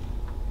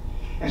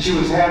 and she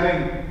was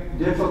having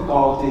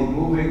difficulty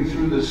moving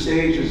through the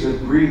stages of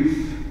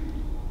grief.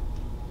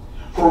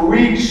 For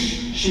weeks,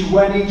 she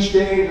went each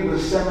day to the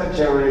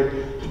cemetery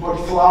to put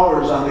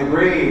flowers on the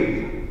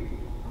grave.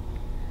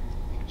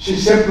 She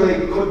simply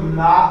could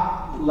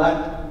not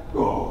let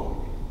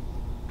go.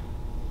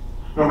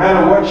 No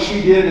matter what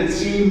she did, it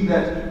seemed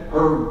that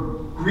her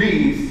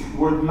grief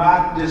would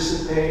not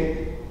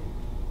dissipate.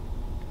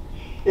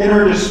 In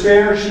her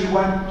despair, she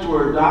went to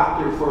her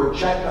doctor for a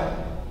checkup.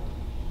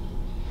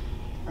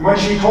 And when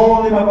she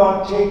told him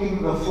about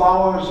taking the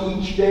flowers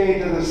each day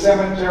to the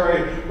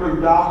cemetery, her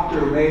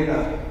doctor made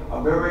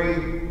a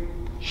very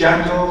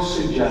gentle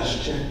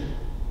suggestion.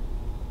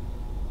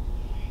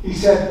 He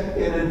said,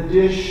 in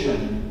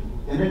addition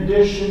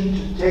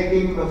to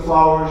taking the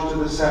flowers to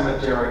the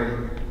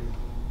cemetery,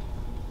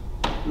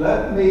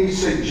 let me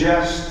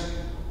suggest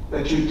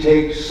that you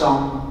take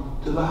some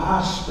to the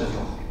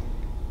hospital.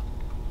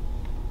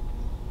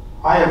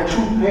 I have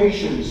 2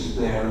 patients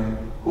there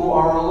who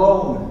are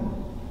alone.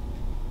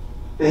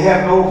 They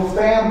have no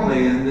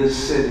family in this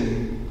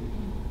city,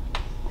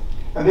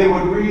 and they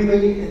would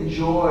really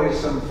enjoy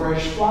some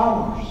fresh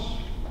flowers.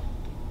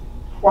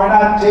 Why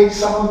not take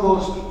some of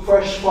those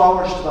fresh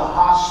flowers to the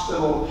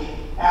hospital,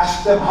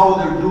 ask them how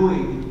they're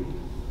doing,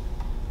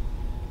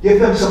 give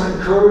them some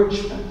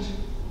encouragement,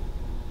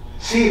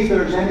 see if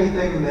there's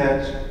anything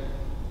that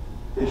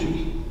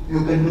you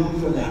can do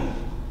for them.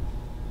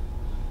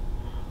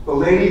 The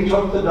lady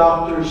took the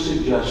doctor's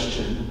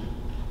suggestion.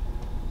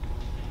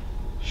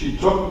 She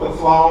took the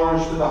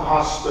flowers to the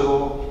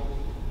hospital,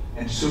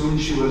 and soon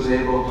she was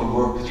able to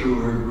work through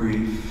her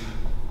grief.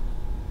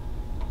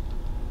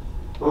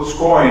 Those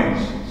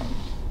coins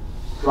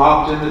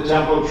dropped in the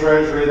temple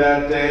treasury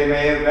that day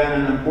may have been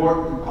an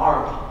important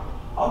part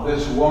of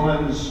this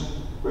woman's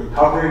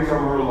recovery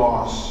from her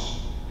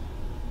loss.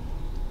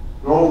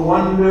 No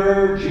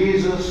wonder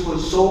Jesus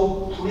was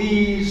so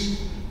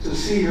pleased to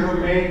see her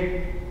make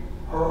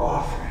her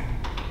offering.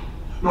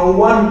 No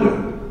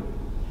wonder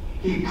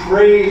he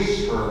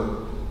praised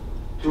her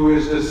to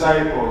his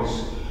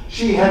disciples.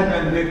 She had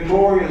been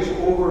victorious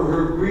over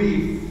her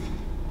grief.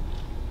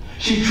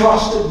 She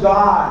trusted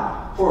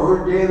God for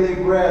her daily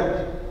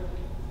bread.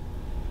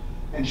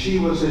 And she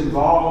was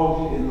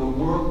involved in the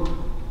work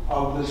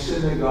of the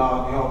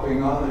synagogue,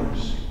 helping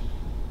others.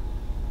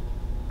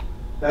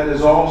 That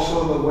is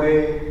also the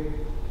way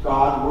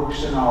God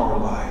works in our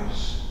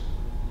lives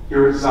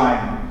here at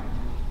Zion,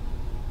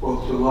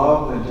 both to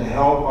love and to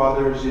help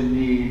others in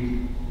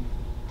need,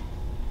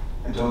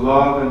 and to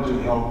love and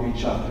to help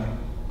each other.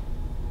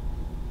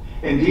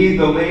 Indeed,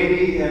 the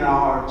lady in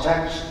our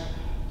text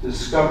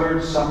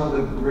discovered some of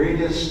the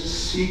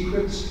greatest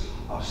secrets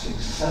of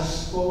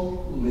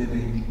successful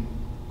living.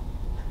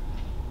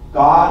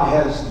 God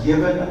has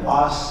given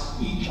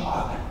us each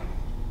other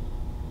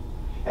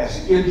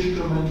as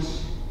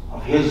instruments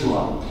of his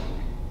love.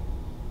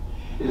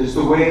 It is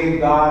the way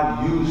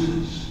God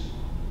uses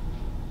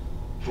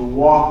to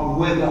walk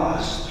with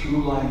us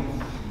through life,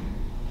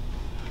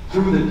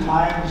 through the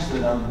times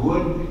that are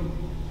good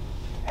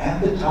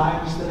and the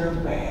times that are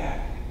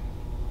bad.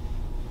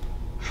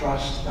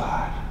 Trust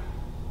God.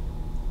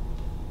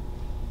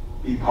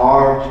 Be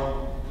part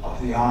of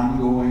the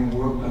ongoing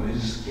work of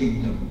his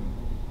kingdom.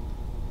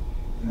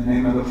 In the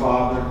name of the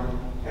Father,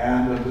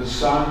 and of the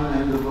Son,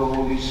 and of the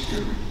Holy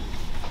Spirit.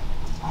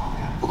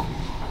 Amen.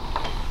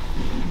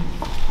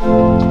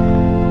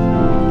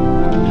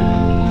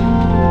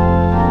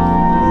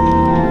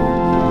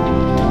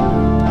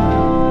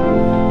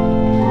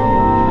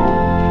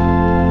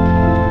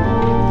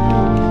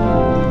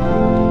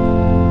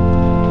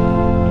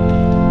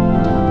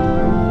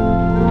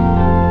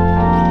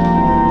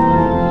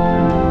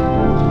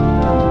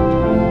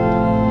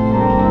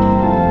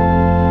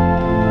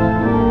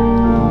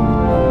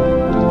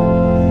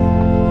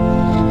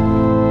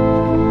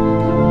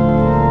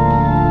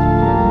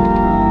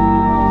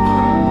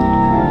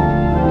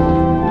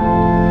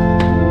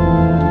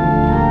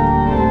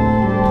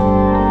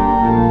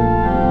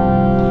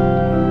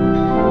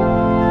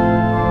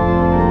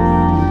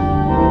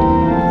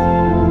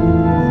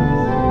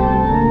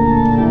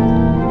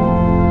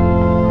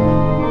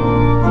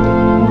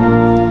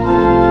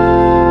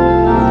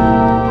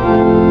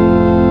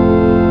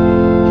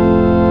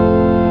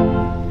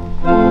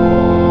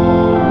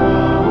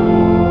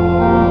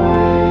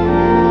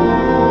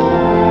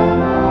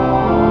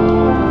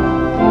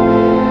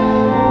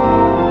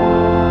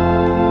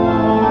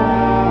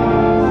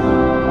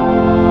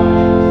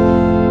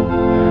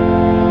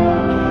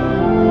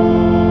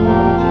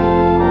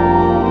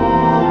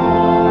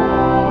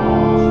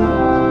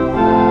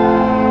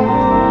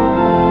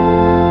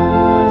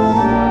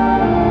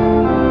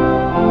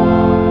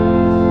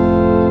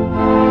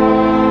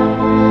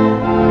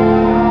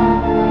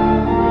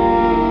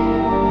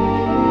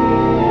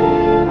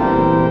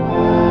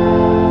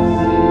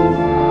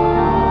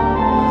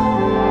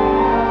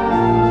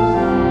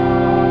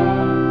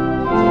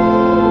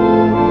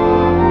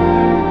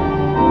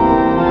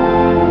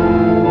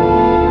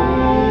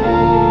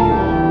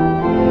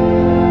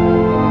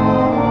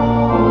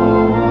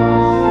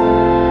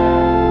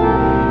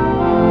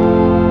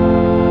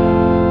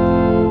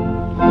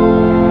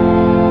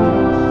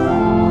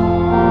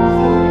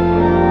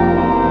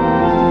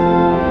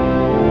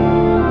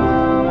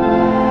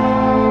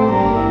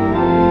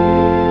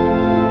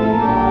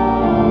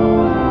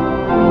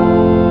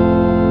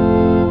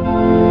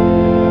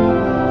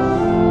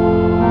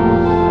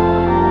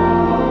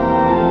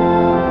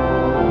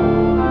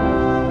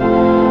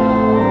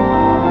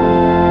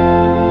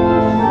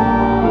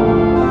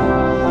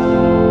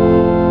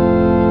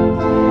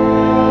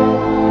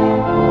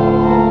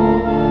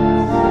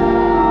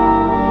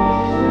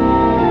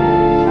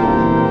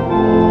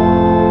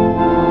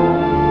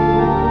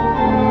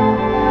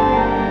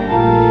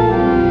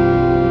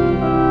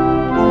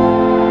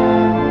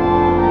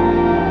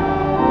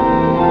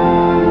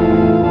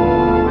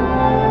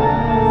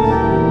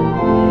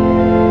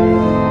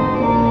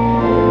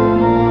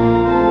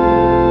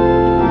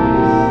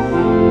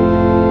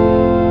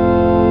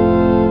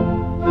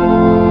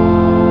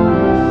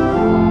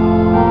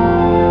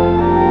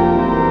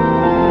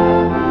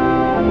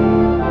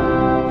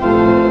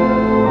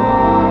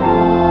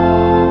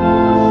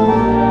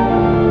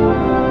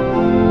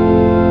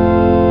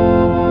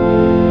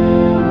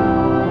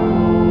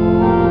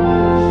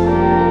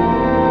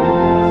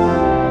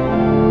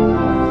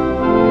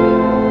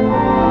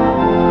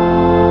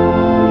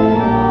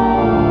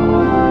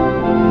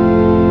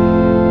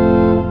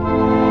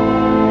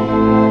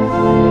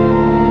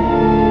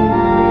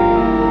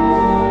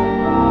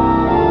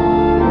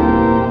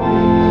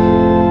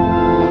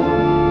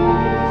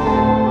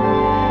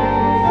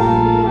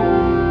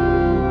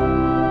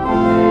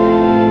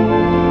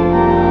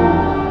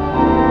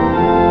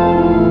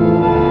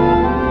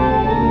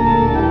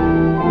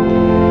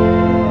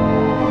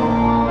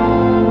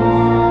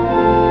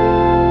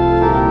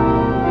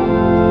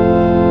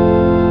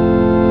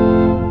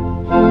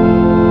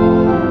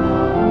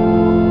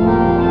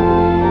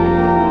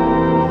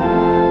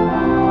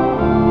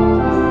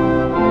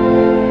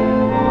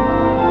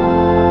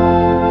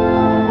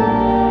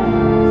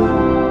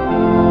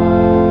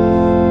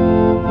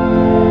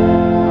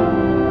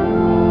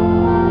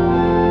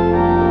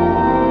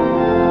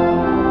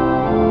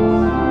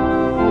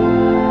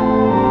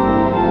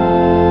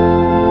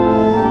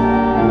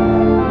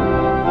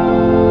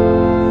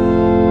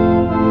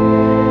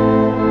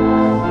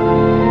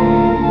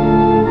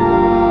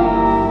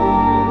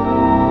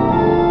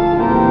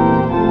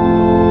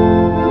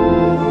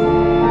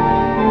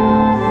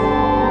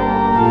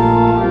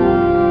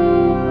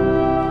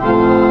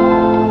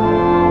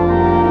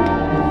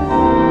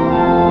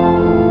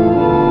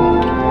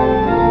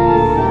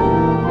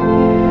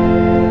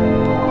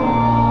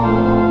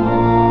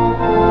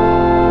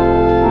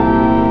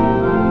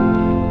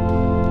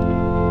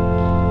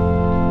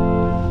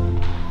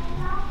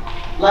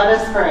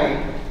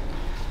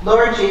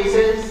 Lord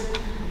Jesus,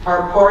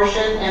 our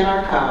portion and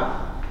our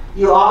cup,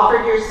 you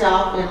offered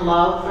yourself in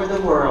love for the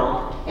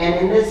world, and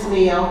in this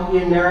meal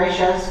you nourish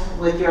us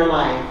with your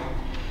life.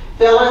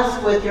 Fill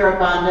us with your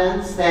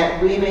abundance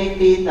that we may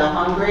feed the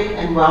hungry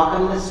and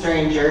welcome the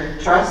stranger,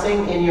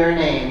 trusting in your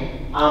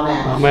name.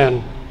 Amen.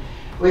 Amen.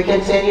 We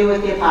continue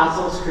with the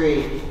Apostles'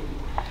 Creed.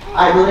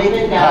 I believe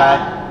in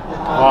God, the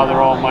Father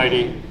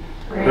Almighty,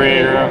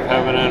 creator of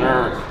heaven and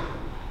earth.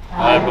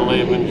 I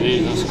believe in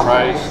Jesus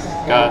Christ,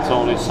 God's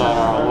only Son,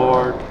 our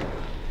Lord,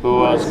 who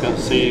was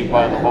conceived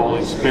by the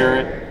Holy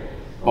Spirit,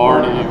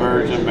 born of the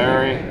Virgin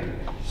Mary,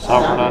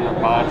 suffered under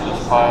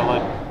Pontius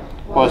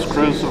Pilate, was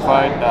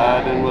crucified,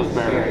 died, and was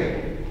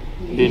buried.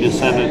 He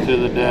descended to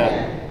the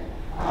dead.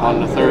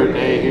 On the third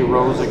day he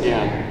rose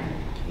again.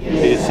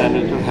 He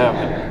ascended to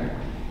heaven.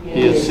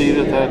 He is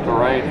seated at the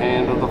right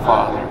hand of the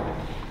Father,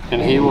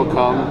 and he will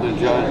come to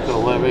judge the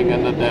living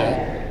and the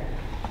dead.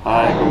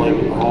 I believe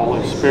in the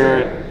Holy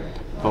Spirit,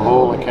 the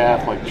Holy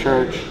Catholic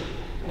Church,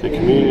 the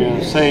communion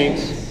of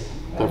saints,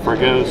 the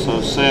forgiveness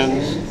of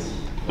sins,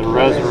 the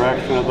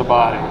resurrection of the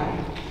body,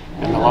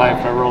 and the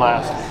life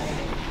everlasting.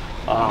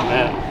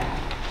 Amen.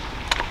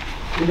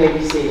 You may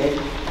be seated.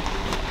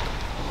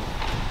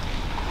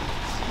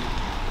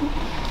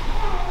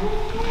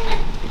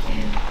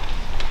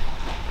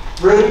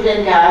 Rooted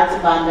in God's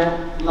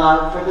abundant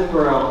love for the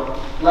world,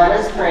 let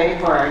us pray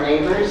for our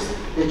neighbors,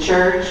 the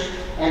church,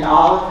 and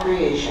all of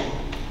creation.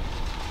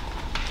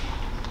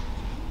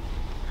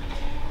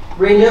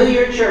 Renew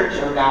your church,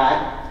 O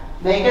God.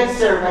 Make us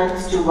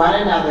servants to one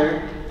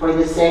another for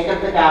the sake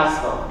of the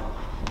gospel.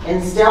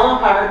 Instill a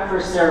heart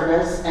for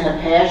service and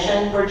a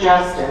passion for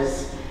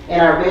justice in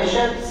our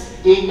bishops,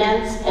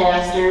 deacons,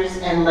 pastors,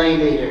 and lay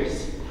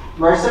leaders.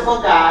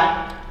 Merciful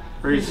God,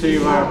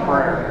 Receive our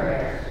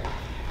prayer.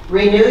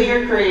 renew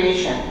your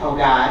creation, O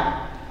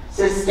God.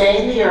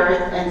 Sustain the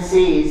earth and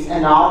seas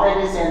and all that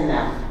is in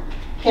them.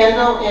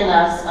 Kindle in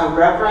us a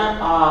reverent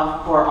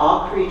awe for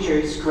all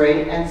creatures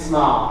great and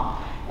small,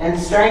 and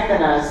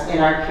strengthen us in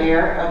our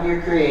care of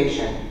your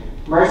creation.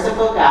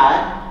 Merciful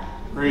God,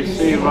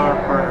 Receive our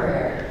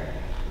prayer.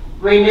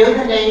 renew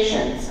the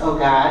nations, O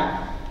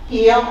God.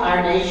 Heal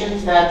our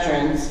nation's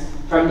veterans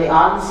from the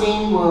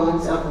unseen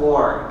wounds of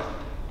war.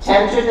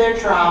 Tend to their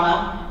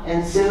trauma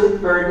and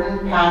soothe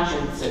burdened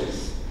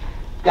consciences.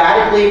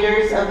 Guide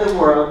leaders of the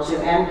world to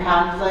end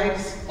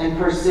conflicts and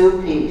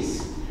pursue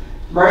peace.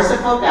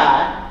 Merciful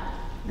God,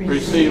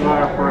 Receive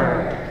our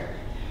prayer.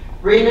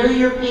 renew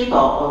your people,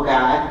 O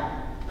God.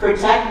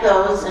 Protect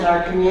those in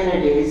our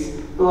communities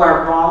who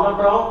are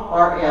vulnerable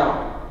or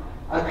ill.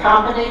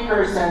 Accompany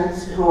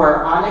persons who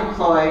are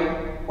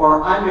unemployed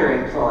or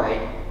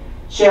underemployed.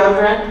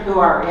 Children who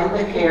are in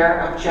the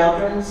care of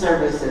children's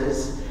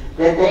services,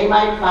 that they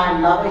might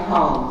find loving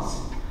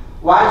homes.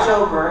 Watch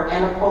over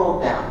and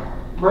uphold them.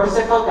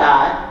 Merciful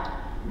God,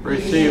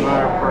 Receive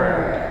our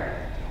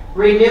prayer.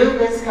 renew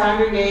this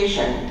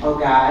congregation, O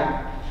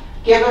God.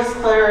 Give us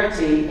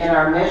clarity in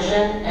our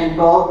mission and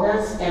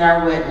boldness in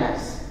our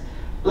witness.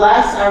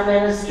 Bless our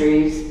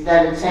ministries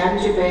that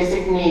attend to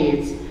basic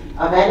needs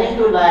of any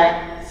who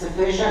lack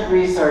sufficient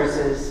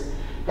resources,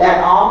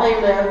 that all may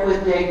live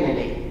with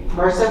dignity.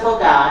 Merciful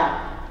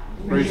God,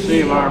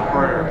 Receive our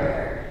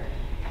prayer.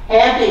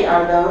 happy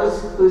are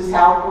those whose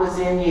help was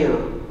in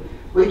you.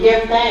 We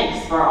give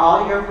thanks for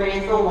all your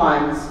faithful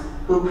ones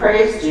who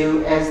praised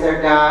you as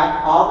their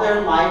God all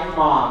their life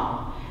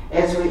long,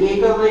 as we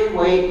eagerly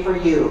wait for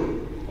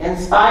you.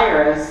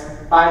 Inspire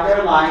us by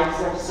their lives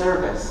of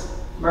service.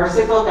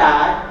 Merciful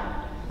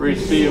God,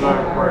 Receive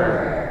our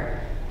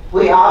prayer.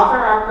 we offer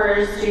our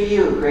prayers to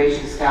you,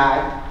 gracious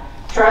God,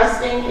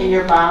 trusting in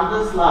your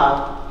boundless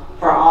love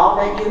for all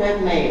that you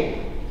have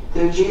made,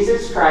 through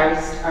Jesus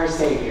Christ, our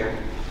Savior.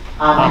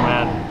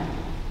 Amen. Amen.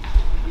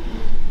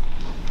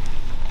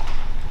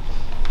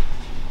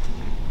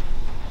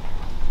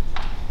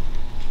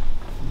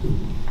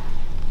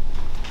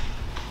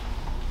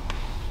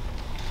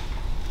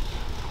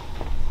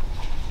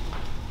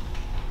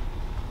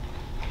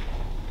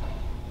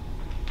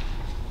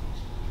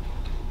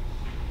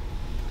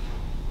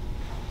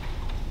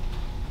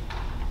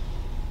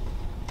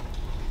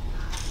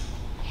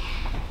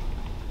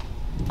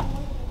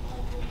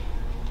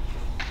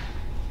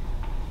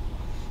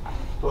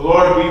 The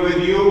Lord be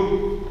with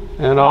you.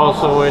 And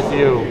also with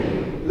you.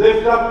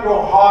 Lift up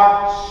your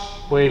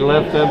hearts. We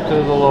lift them to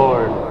the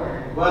Lord.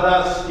 Let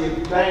us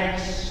give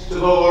thanks to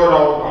the Lord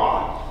our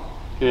God.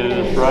 It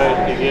is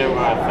right to give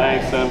our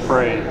thanks and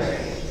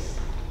praise.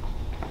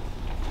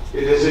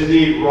 It is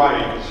indeed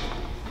right,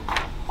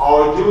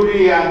 our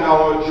duty and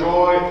our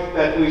joy,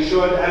 that we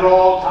should at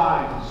all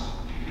times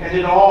and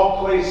in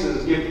all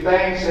places give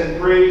thanks and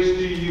praise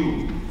to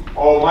you,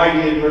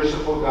 Almighty and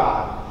merciful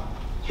God,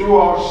 through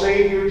our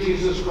Savior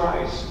Jesus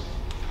Christ,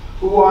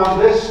 who on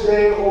this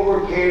day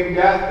overcame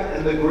death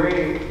and the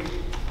grave,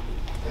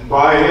 and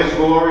by his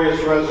glorious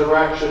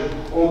resurrection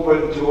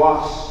opened to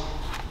us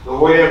the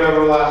way of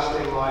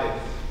everlasting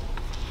life.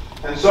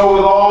 And so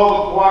with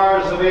all the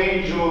choirs of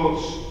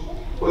angels,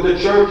 with the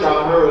church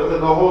on earth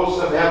and the hosts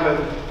of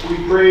heaven,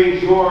 we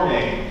praise your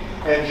name,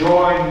 and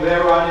join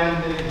their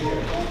unending hymn.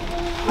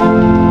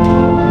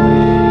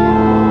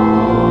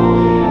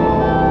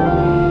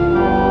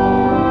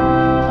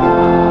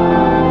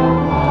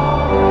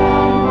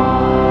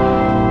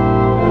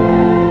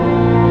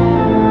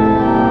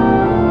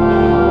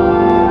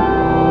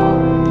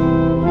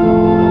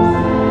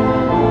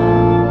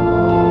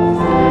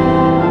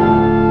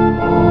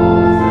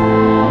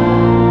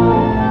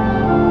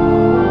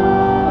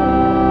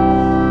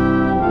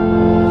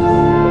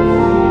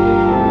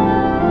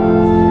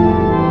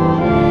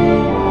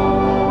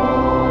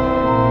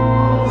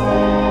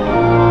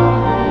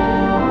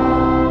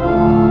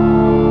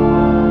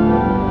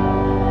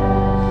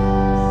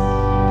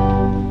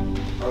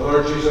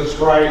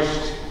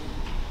 Christ,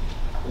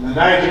 in the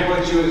night in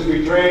which he was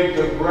betrayed,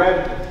 took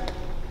bread,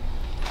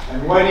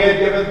 and when he had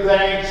given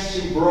thanks,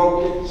 he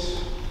broke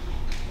it,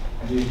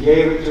 and he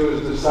gave it to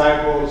his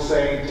disciples,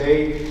 saying,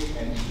 "Take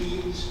and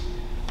eat.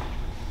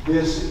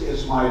 This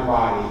is my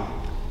body,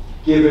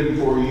 given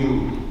for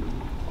you.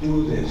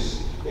 Do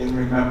this in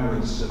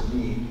remembrance of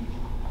me."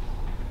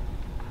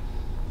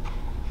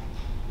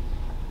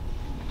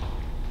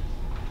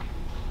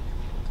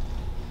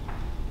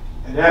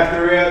 And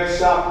after he had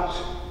supped,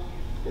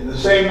 in the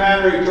same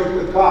manner he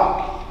took the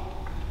cup,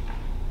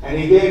 and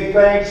he gave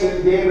thanks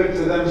and gave it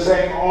to them,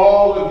 saying,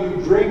 "All of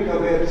you drink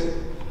of it.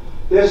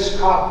 This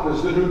cup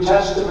is the New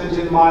Testament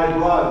in my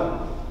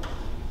blood,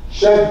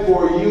 shed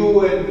for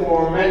you and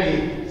for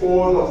many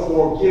for the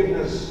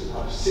forgiveness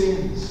of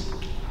sins.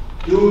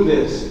 Do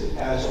this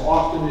as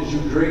often as you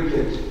drink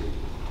it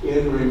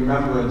in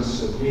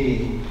remembrance of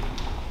me."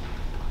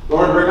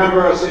 Lord,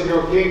 remember us in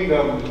your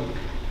kingdom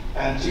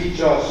and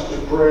teach us to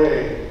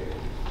pray.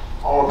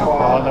 Our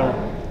Father,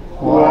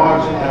 who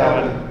art in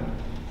heaven,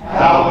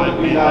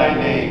 hallowed be thy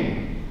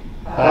name.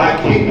 Thy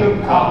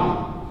kingdom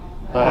come,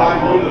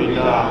 thy will be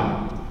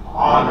done,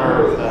 on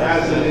earth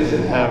as it is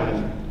in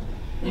heaven.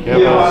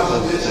 Give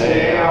us this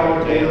day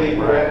our daily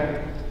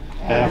bread,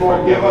 and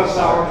forgive us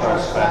our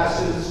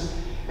trespasses,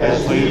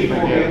 as we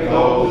forgive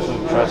those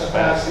who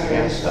trespass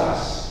against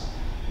us.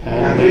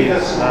 And lead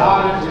us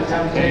not into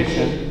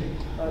temptation,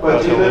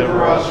 but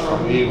deliver us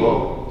from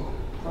evil.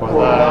 For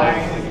thine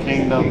is the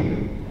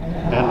kingdom,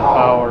 and the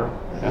power,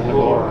 and the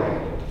glory,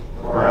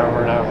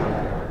 forever and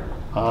ever.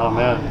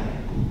 Amen.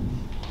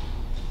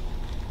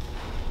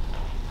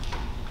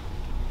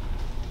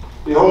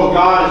 Behold,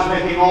 God is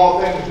making all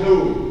things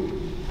new.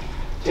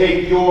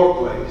 Take your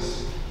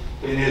place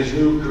in his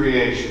new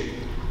creation.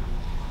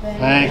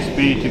 Thanks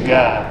be to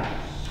God.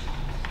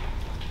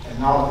 And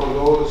now for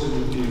those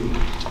in the pew,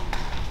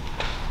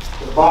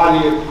 the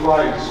body of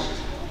Christ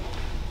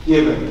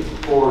given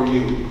for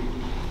you.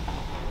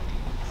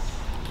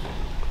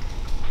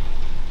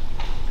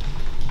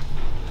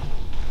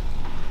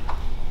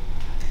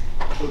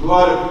 The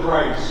blood of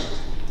Christ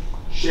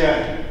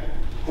shed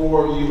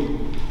for you.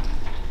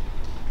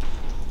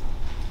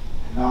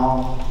 And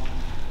now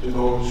to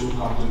those who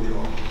come to the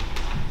altar.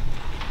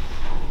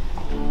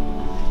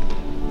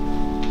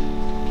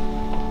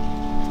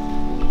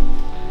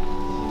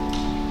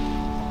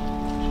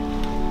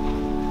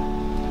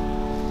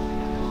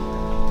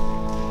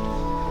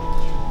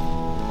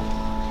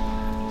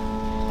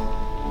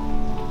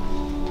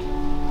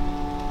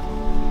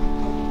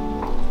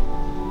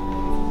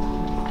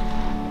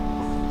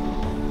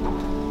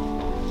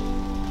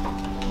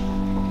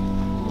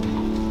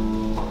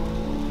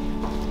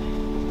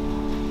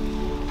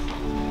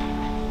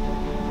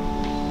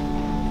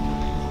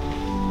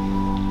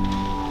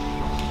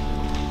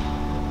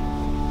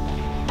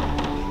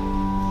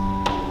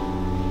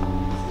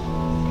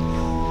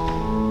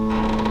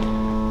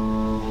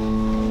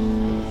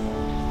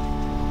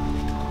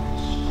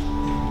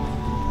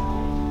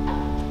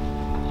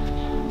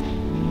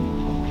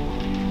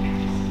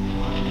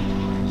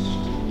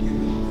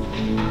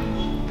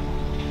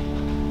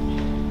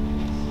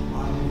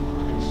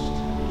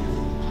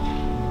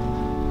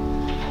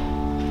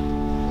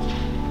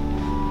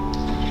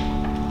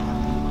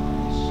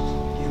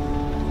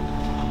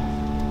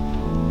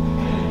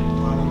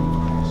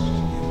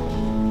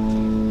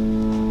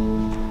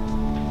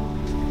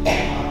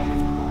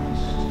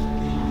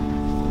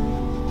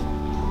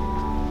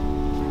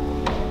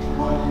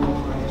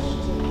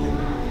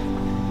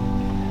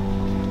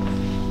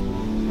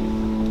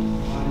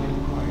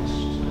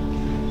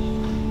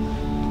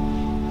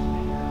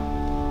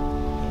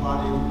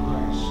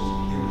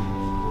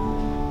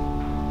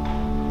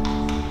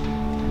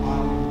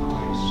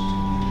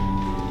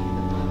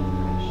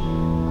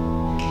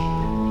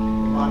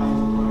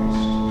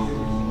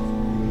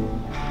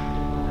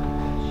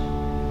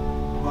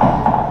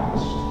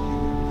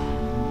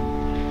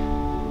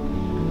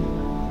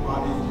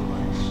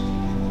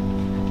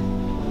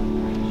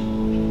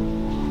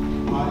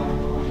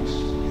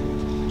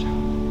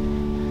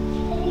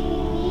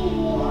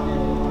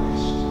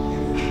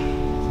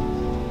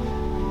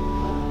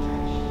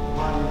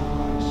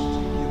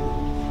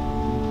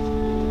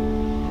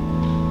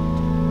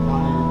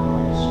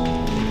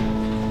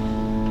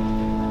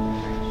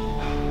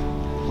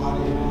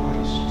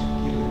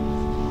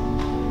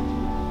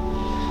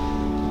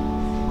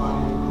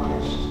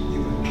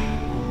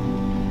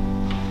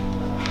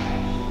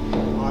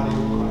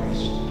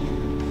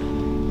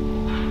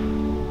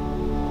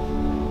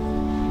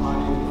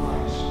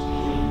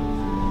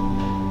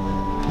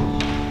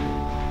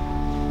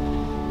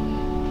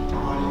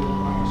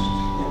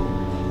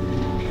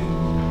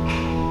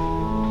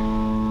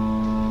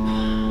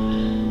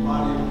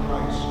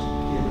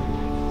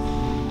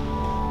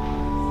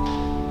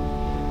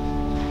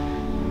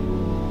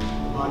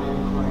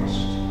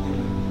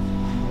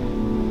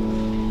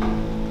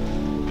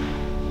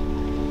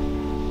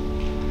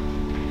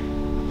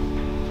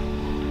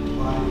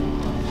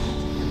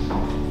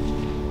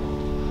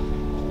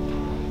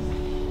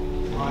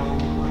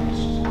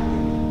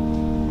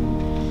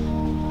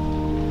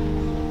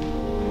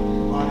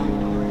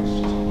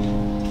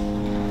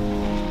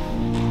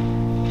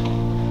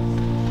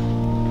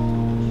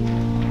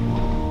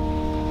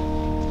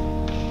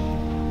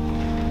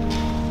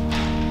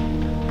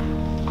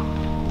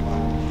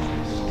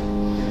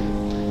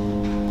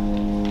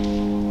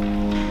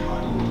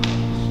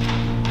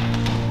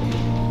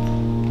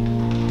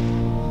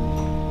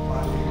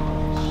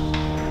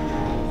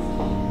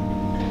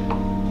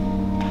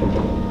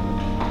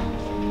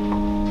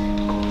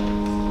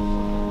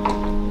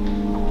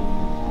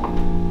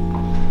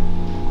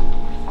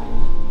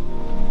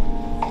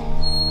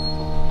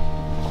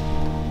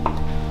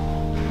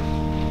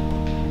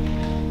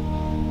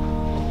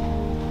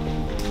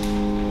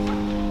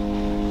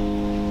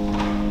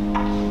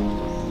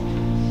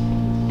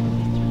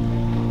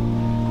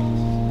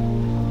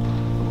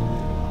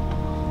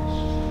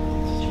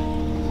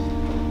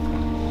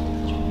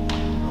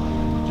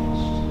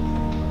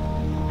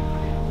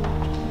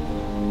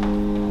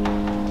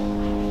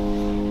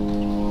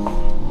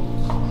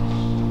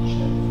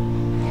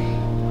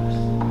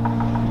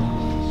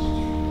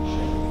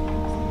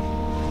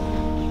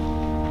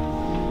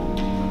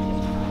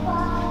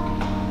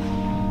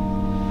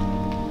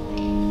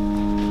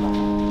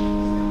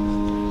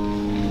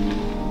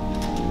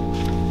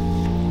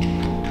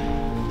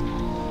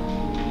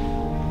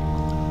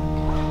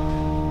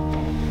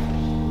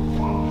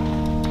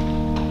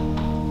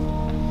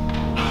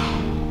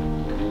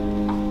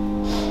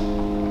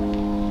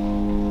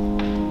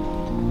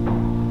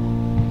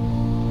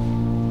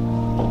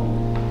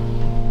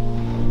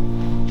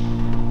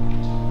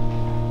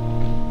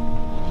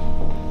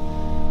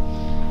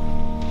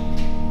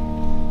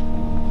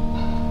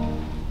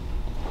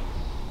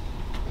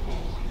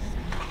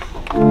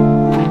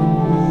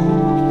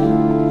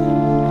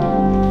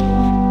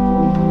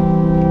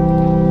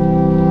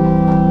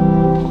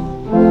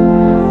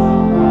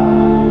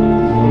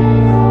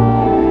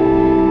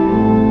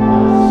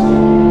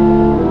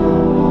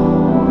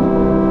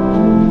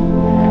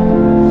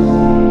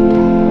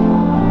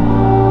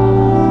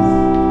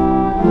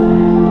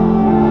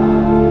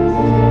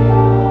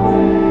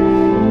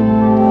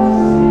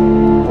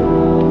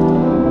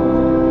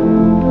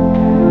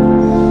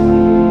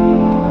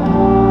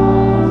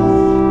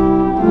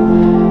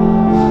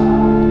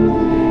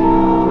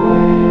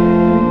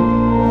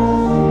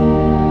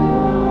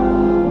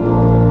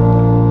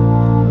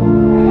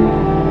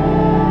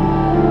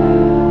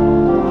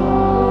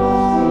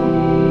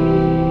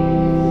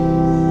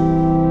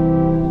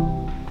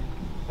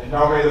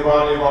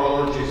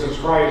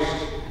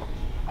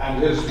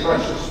 and his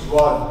precious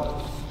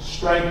blood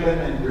strengthen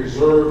and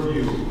preserve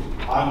you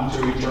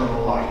unto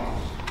eternal life.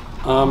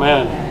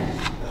 Amen.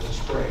 Let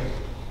us pray.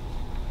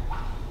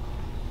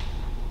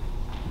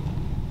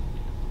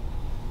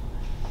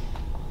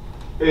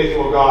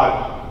 Faithful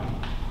God,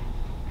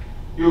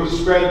 you have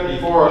spread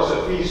before us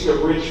a feast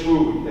of rich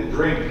food and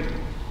drink,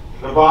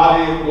 the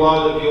body and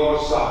blood of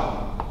your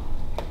Son.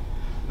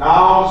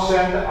 Now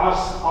send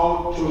us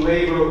out to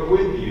labor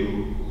with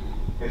you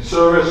in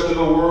service to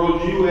the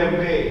world you have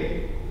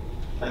made,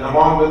 and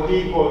among the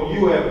people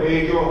you have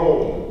made your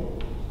home.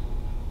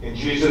 In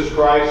Jesus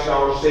Christ,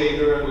 our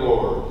Savior and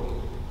Lord.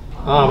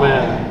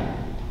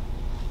 Amen.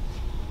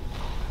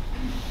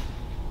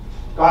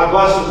 God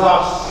blesses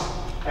us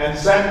and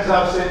sends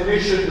us in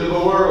mission to the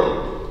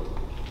world.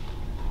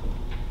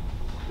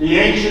 The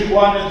ancient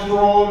one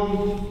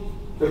enthroned,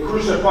 the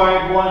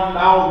crucified one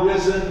now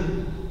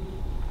risen,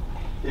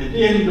 the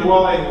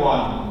indwelling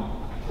one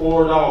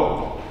poured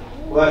out,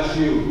 bless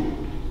you,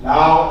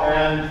 now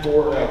and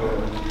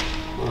forever.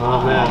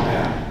 Amen.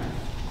 Amen.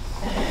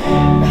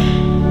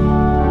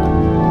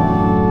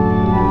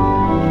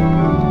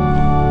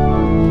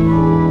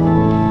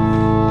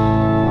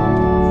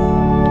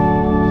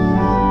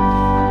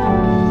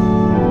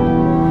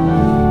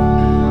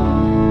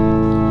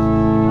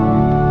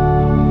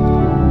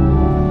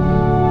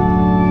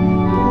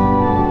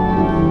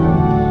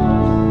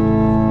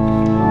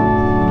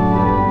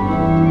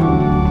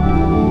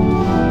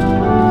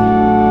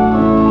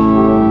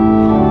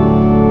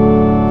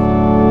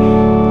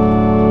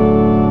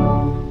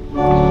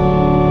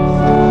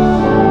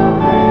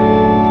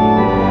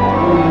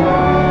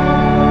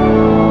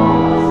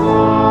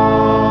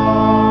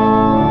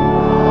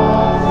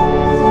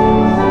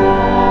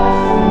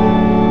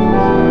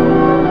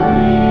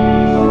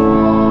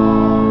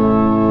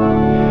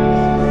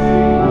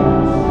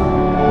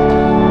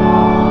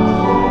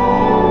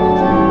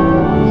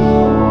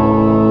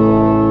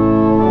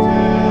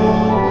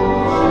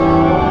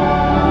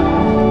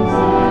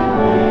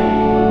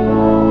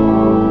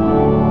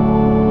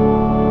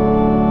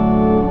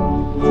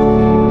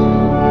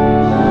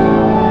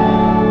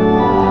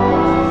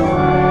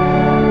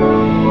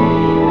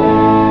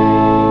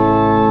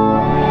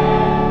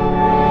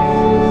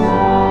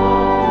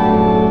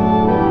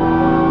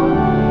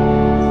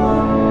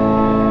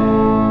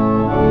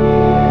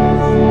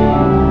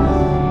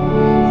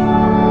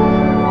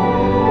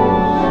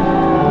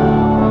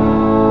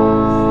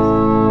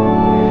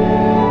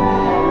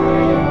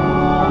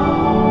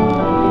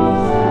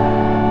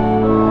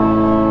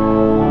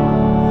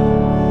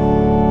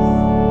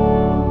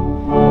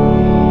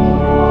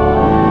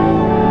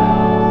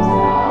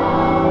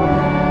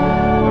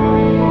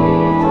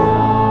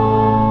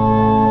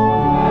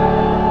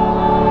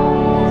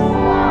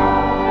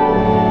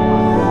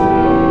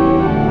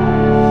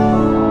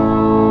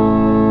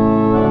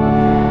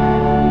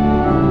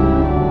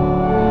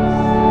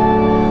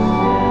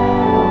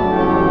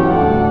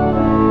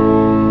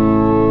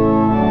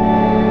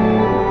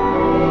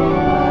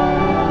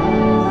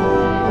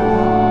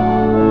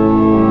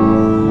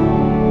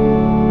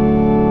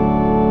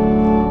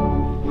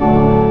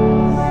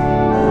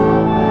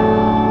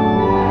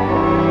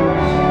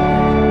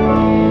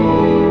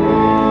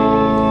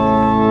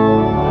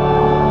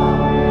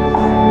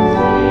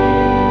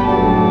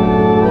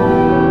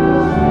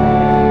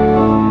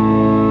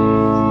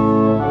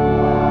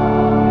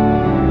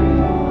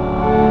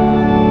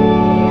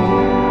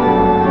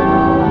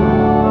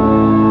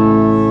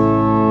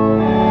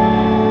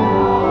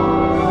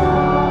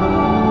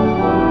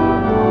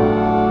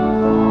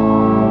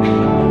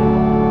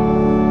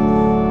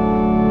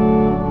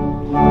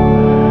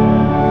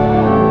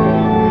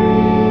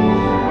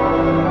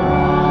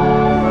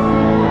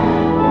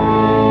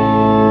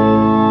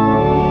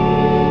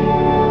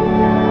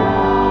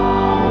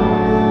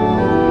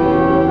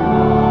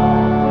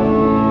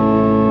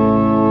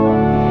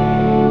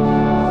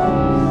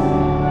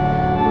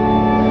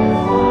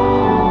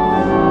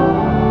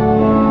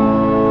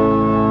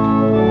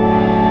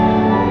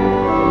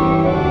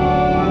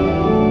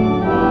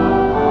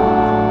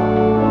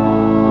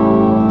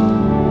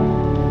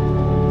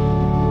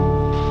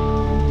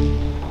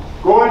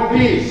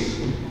 Peace.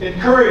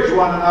 Encourage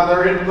one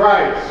another in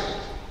Christ.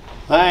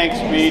 Thanks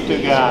be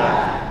to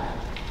God.